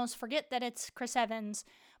 I almost forget that it's Chris Evans.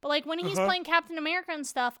 But like when he's playing Captain America and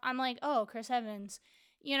stuff, I'm like, oh, Chris Evans.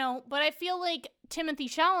 You know, but I feel like Timothée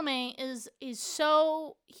Chalamet is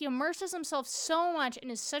so, he immerses himself so much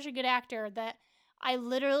and is such a good actor that I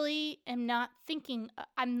literally am not thinking,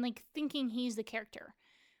 I'm like thinking he's the character.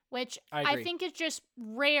 Which I think is just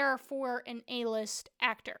rare for an A-list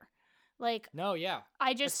actor. Like, no, yeah.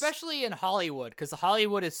 Especially in Hollywood, because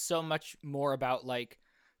Hollywood is so much more about, like,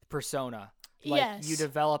 persona. Like, you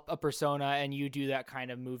develop a persona and you do that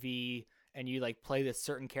kind of movie and you, like, play this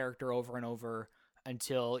certain character over and over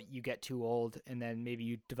until you get too old, and then maybe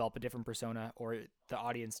you develop a different persona or the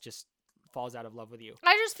audience just falls out of love with you.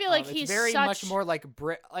 I just feel like he's very much more like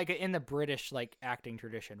in the British, like, acting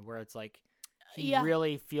tradition, where it's like, he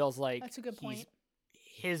really feels like that's a good point.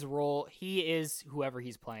 his role. He is whoever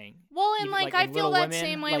he's playing. Well, and Even, I in feel Little that Women,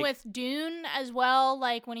 same way with Dune as well.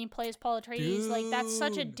 Like when he plays Paul Atreides, like that's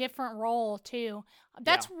such a different role too.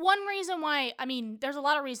 That's one reason why. I mean, there's a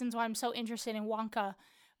lot of reasons why I'm so interested in Wonka,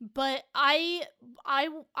 but I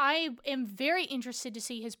am very interested to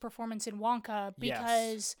see his performance in Wonka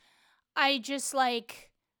because I just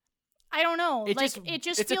I don't know. It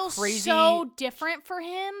just feels so different for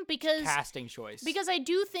him because casting choice. Because I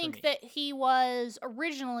do think that he was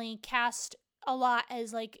originally cast a lot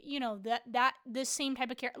as this same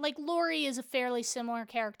type of character. Like Laurie is a fairly similar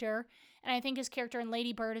character, and I think his character in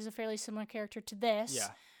Lady Bird is a fairly similar character to this. Yeah.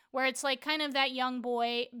 Where it's like kind of that young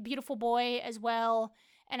boy, beautiful boy as well.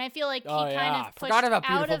 And I feel like he kind of pushed out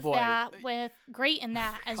of that with great in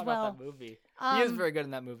that as well. That movie. He is very good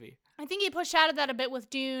in that movie. I think he pushed out of that a bit with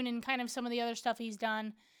Dune and kind of some of the other stuff he's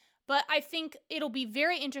done. But I think it'll be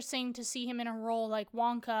very interesting to see him in a role like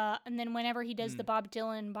Wonka, and then whenever he does the Bob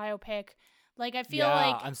Dylan biopic, I feel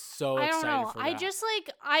I'm so excited for that. I don't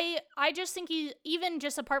know. I just think he's, even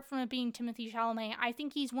just apart from it being Timothée Chalamet, I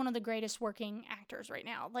think he's one of the greatest working actors right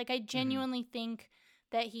now. I genuinely think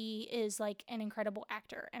that he is an incredible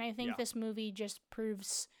actor, and I think this movie just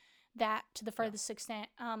proves that to the furthest extent.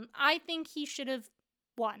 I think he should have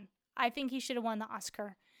won. I think he should have won the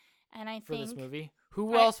Oscar. And I think for this movie,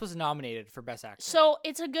 who else was nominated for Best Actor? So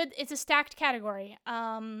it's a stacked category.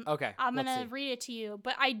 Okay, I'm gonna read it to you,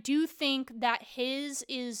 but I do think that his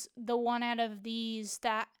is the one out of these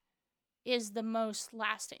that is the most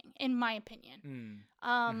lasting, in my opinion.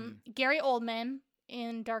 Gary Oldman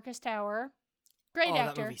in Darkest Hour, great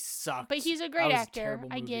actor. That movie sucked. But he's a great actor.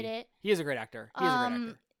 I get it. He is a great actor. He is a great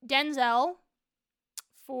actor. Denzel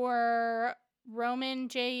for Roman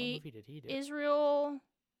J. What movie did he do? Israel.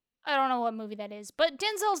 I don't know what movie that is, but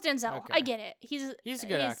Denzel's Denzel. Okay. I get it. He's a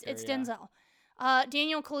good actor. It's Denzel.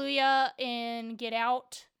 Daniel Kaluuya in Get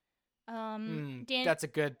Out. That's a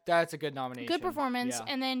good nomination. Good performance,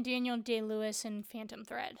 and then Daniel Day-Lewis in Phantom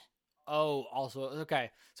Thread. Oh, also okay.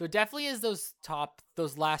 So it definitely is those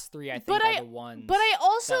last three. I think are the ones. But I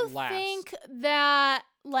also think that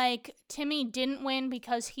Timmy didn't win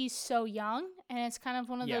because he's so young, and it's kind of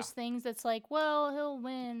one of those things that's well, he'll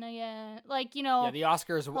win again. Yeah, the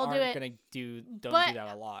Oscars aren't gonna do that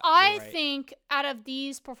a lot. I think out of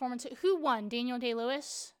these performances, who won? Daniel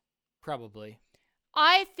Day-Lewis? Probably.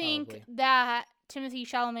 I think that Timothée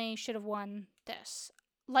Chalamet should have won this.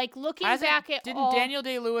 Looking back at didn't Daniel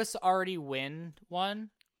Day-Lewis already win one?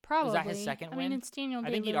 Probably. Was that his second win? I mean, it's Daniel Day-Lewis.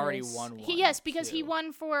 I think he'd already won one. Yes, because he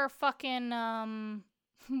won for fucking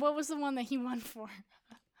what was the one that he won for?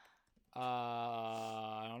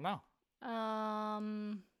 I don't know.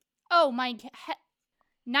 Oh my.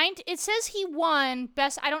 It says he won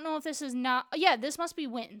best. I don't know if this is not. Yeah, this must be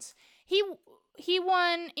wins. He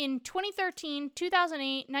won in 2013,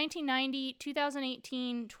 2008, 1990,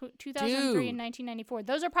 2018, 2003, and 1994.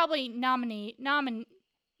 Those are probably nominees.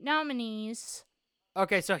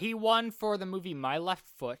 Okay, so he won for the movie My Left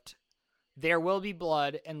Foot, There Will Be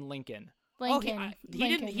Blood, and Lincoln.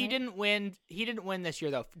 He didn't win. He didn't win this year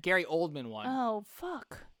though. Gary Oldman won. Oh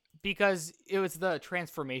fuck. Because it was the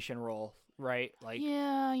transformation role, right?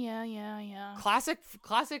 Yeah. Classic.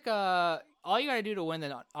 All you gotta do to win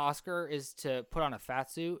an Oscar is to put on a fat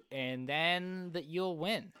suit, and then you'll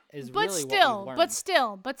win. What we've learned. But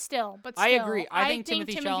still. I agree. I think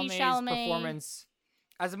Timothée Chalamet's performance.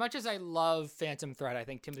 As much as I love Phantom Thread, I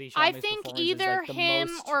think Timothée Chalamet's I think performance either is the him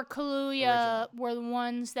most or Kaluuya original. were the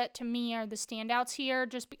ones that to me are the standouts here.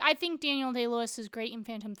 I think Daniel Day-Lewis is great in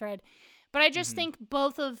Phantom Thread, but I just think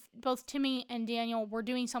both Timmy and Daniel were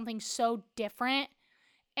doing something so different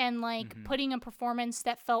and putting a performance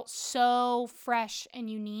that felt so fresh and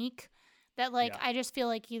unique that I just feel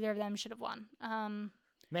like either of them should have won.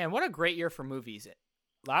 Man, what a great year for movies!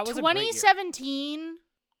 That was 2017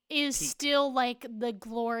 is still the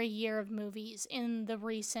glory year of movies in the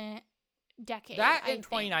recent decade. That and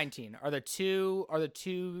 2019 are the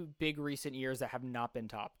two big recent years that have not been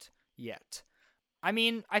topped yet. I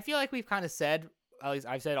mean, I feel like we've kind of said, at least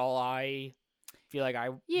I've said all I feel like I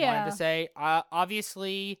wanted to say.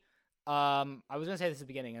 Obviously, I was gonna say this at the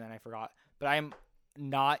beginning and then I forgot, but I'm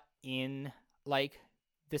not in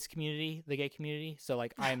this community, the gay community, so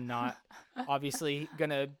I'm not obviously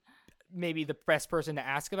gonna maybe the best person to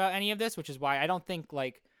ask about any of this, which is why I don't think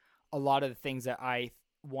a lot of the things that I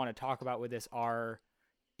want to talk about with this are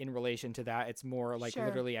in relation to that. It's more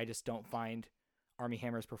literally I just don't find Armie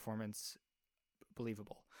Hammer's performance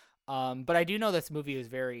believable. But I do know this movie is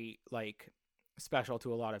very special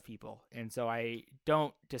to a lot of people, and so I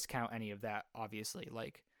don't discount any of that. Obviously,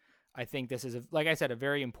 I think this is like I said, a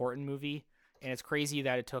very important movie, and it's crazy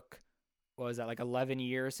that it took what was that, like 11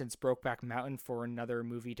 years since Brokeback Mountain for another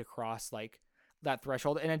movie to cross like that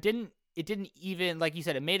threshold. And it didn't even, like you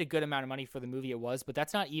said, it made a good amount of money for the movie it was, but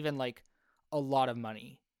that's not even like a lot of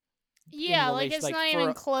money. Yeah, like it's not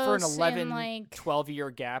even close. For an 11, like 12-year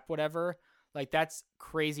gap, whatever. Like that's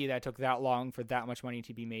crazy that it took that long for that much money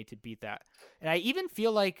to be made to beat that. And I even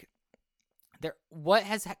feel like what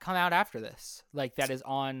has come out after this? Like that is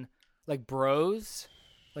on like Bros?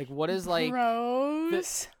 Like what is like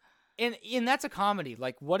Bros? And that's a comedy.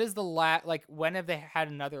 Like what is the like when have they had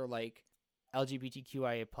another like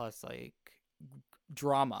LGBTQIA plus like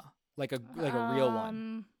drama? Like a real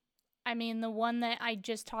one. I mean, the one that I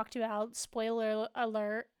just talked about, spoiler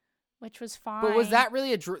alert, which was fine. But was that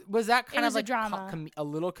really was that kind of like a drama? A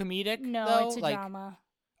little comedic? No, though? it's a like, drama.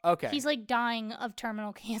 Okay. He's like dying of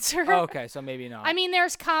terminal cancer. Oh, okay, so maybe not. I mean,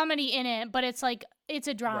 there's comedy in it, but it's like it's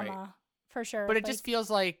a drama Right. for sure. But it just feels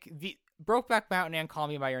like the Brokeback Mountain and Call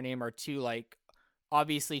Me by Your Name are two like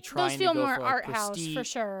obviously trying those feel to go more for like, art house for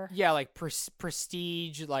sure. Yeah, like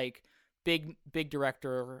prestige, like big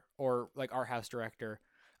director or like art house director.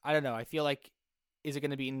 I don't know. I feel like is it going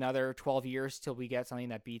to be another 12 years till we get something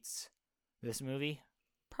that beats this movie?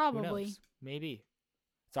 Probably. Who knows? Maybe.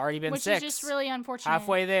 It's already been Which 6. is just really unfortunate.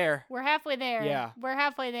 Halfway there. We're halfway there. Yeah. We're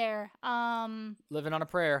halfway there. Living on a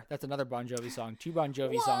Prayer. That's another Bon Jovi song. 2 Bon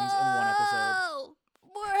Jovi songs in one episode.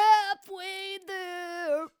 We're halfway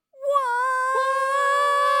there.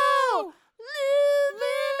 Whoa!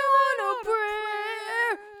 Living on a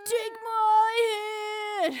prayer. Take my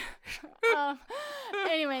hand.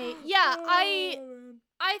 Anyway, yeah, I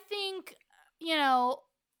think, you know,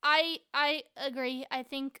 I agree. I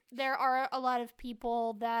think there are a lot of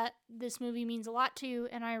people that this movie means a lot to,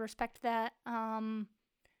 and I respect that.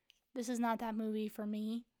 This is not that movie for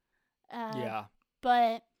me. Yeah.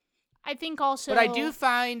 But I think also... But I do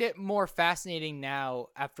find it more fascinating now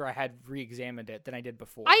after I had re-examined it than I did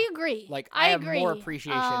before. I agree. Like, I have agree. more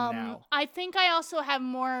appreciation now. I think I also have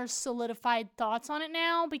more solidified thoughts on it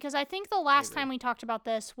now, because I think the last time we talked about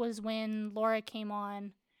this was when Laura came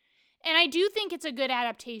on. And I do think it's a good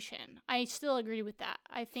adaptation. I still agree with that.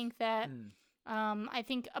 I think that... I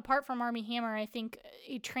think apart from Armie Hammer, I think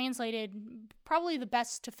it translated probably the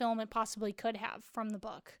best to film it possibly could have from the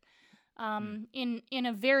book, in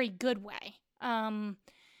a very good way. And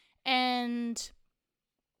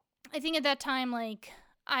I think at that time, like,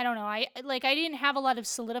 I don't know, I didn't have a lot of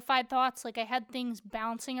solidified thoughts. Like I had things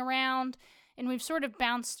bouncing around, and we've sort of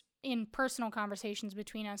bounced in personal conversations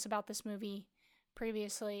between us about this movie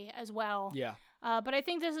previously as well. Yeah. But I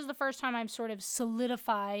think this is the first time I've sort of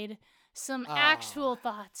solidified some actual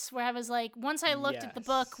thoughts, where I was like, once I looked at the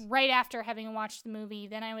book right after having watched the movie,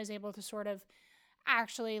 then I was able to sort of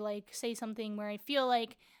actually like say something where I feel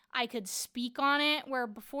like I could speak on it, where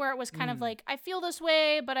before it was kind of like, I feel this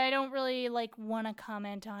way, but I don't really like want to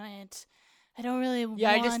comment on it. I don't really want to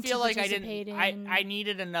I just feel like I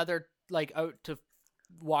needed another like to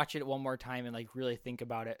watch it one more time and like really think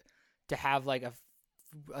about it, to have like a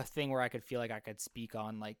thing where I could feel like I could speak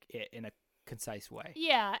on like it in a concise way.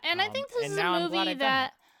 Yeah, and I think this is a movie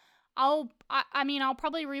that I'll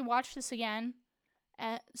probably rewatch this again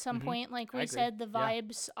at some point. Like we said, the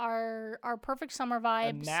vibes are perfect summer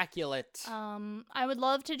vibes. Immaculate. I would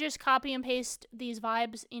love to just copy and paste these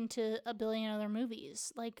vibes into a billion other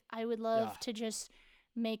movies. Like I would love to just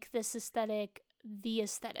make this aesthetic the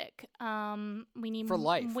aesthetic. We need for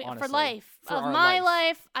life, for life of my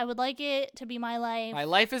life. I would like it to be my life. My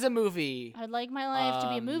life is a movie. I would like my life to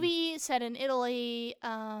be a movie set in Italy,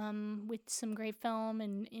 with some great film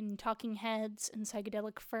and in talking heads and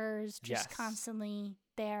psychedelic furs, just constantly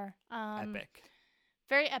there. Epic.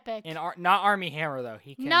 Very epic. And not Armie Hammer though.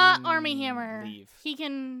 He can not Armie Hammer. Leave. He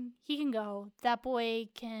can go. That boy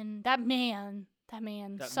can. That man.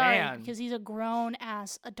 Sorry, because he's a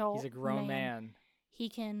grown-ass adult. He's a grown man. He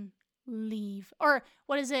can leave. Or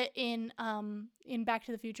what is it in Back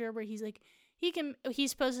to the Future where he's like,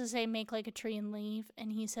 he's supposed to say make like a tree and leave,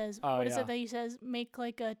 and he says, what is it that he says? Make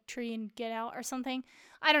like a tree and get out or something?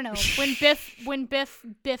 I don't know. When Biff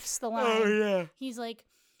biffs the line, he's like,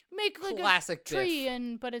 make like classic a tree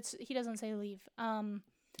Biff. but he doesn't say leave.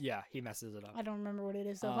 Yeah, he messes it up. I don't remember what it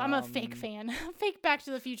is though. I'm a fake fan. Fake Back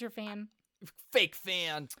to the Future fan. Fake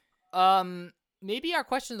fan. Maybe our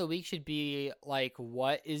question of the week should be like,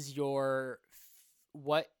 what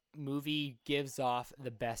movie gives off the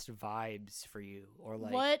best vibes for you, or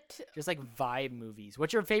like just like vibe movies?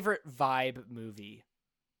 What's your favorite vibe movie?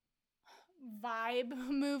 Vibe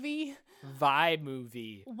movie.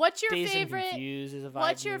 What's your Dazed favorite? And Confused is a vibe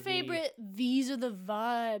What's your movie. favorite? These are the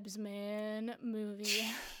vibes, man. Movie.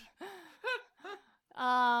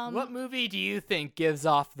 What movie do you think gives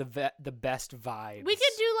off the best vibes? We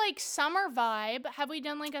could do like summer vibe. Have we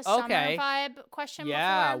done like a summer vibe question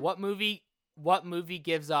yeah, before? what movie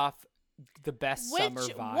gives off the best summer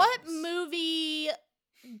vibes? What movie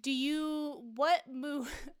do you what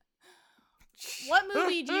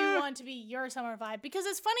movie do you want to be your summer vibe? Because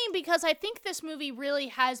it's funny because I think this movie really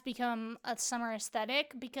has become a summer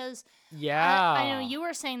aesthetic because I know you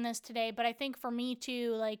were saying this today, but I think for me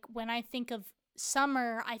too, like when I think of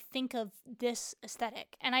summer, I think of this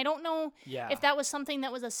aesthetic. And I don't know if that was something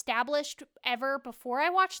that was established ever before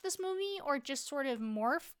I watched this movie or just sort of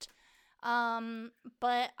morphed.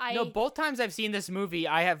 But No, both times I've seen this movie,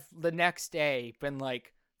 I have the next day been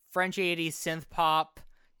like French 80s synth pop,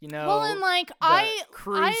 you know. Well, and like I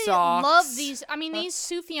socks. love these. I mean, these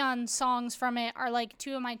Sufjan songs from it are like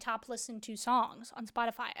two of my top listened to songs on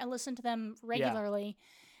Spotify. I listen to them regularly,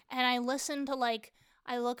 and I listen to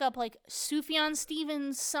I look up like Sufjan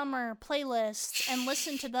Stevens summer playlists and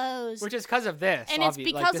listen to those. Which is because of this. And it's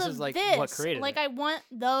because this of is like this. What created like it. I want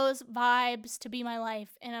those vibes to be my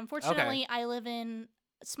life. And unfortunately, I live in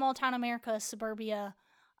small town America, suburbia.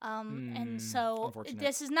 And so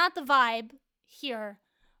this is not the vibe here.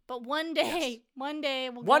 But one day we'll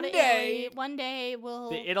go to Italy. One day we'll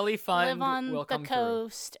the Italy fund live on will the come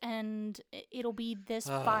coast and it'll be this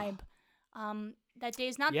vibe. That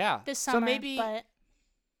day's not this summer, so maybe but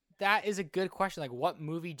that is a good question. Like, what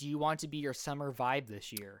movie do you want to be your summer vibe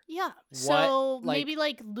this year? Yeah. So maybe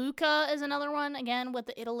like Luca is another one again with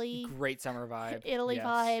the Italy. Great summer vibe. Italy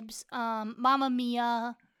vibes. Mamma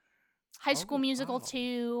Mia. High School Musical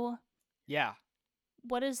 2. Yeah.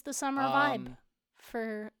 What is the summer vibe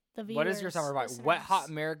for the viewers? What is your summer vibe? Listeners? Wet Hot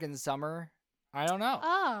American Summer? I don't know.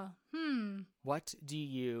 Oh. What do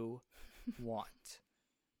you want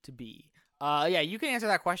to be? You can answer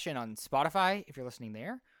that question on Spotify if you're listening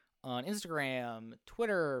there. On Instagram,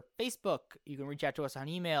 Twitter, Facebook. You can reach out to us on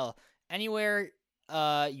email. Anywhere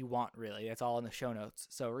you want, really. That's all in the show notes.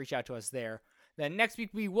 So reach out to us there. Then next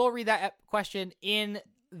week, we will read that question in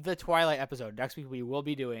the Twilight episode. Next week, we will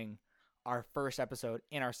be doing our first episode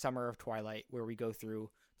in our Summer of Twilight, where we go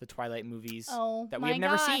through the Twilight movies that we have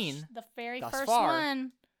never seen. The very thus first far.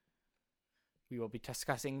 one. We will be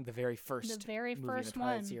discussing the very first movie in the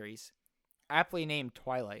Twilight one. series. Aptly named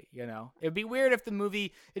Twilight, you know. It'd be weird if the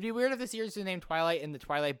series was named Twilight and the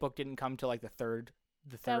Twilight book didn't come to like the third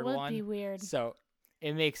one. That would be weird. So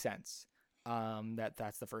it makes sense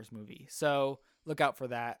that's the first movie. So look out for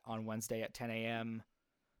that on Wednesday at 10 a.m.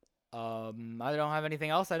 I don't have anything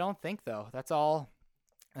else. I don't think though. That's all.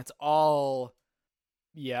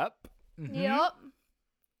 Yep. Mm-hmm. Yep.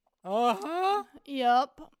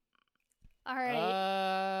 Yep. All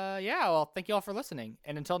right. Well, thank you all for listening.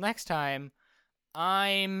 And until next time,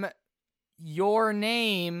 I'm your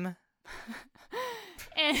name.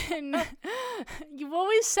 And you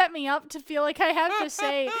always set me up to feel like I have to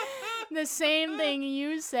say the same thing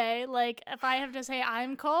you say. Like if I have to say,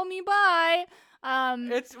 I'm call me by.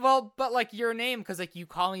 But like your name, because like you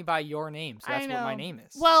call me by your name, so that's what my name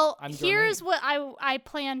is. Well, here's what I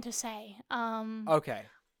plan to say. Okay.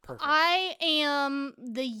 Perfect. I am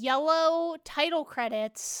the yellow title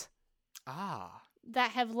credits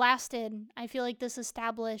that have lasted. I feel like this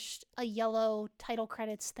established a yellow title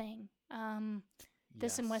credits thing.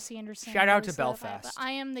 This and Wes Anderson. Shout out to Belfast.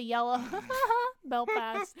 I am the yellow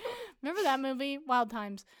Belfast. Remember that movie? Wild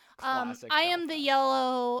Times. Classic I am the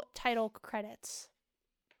yellow title credits.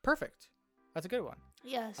 Perfect. That's a good one.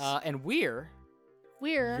 Yes. And we're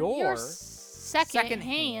your second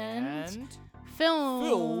hand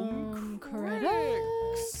film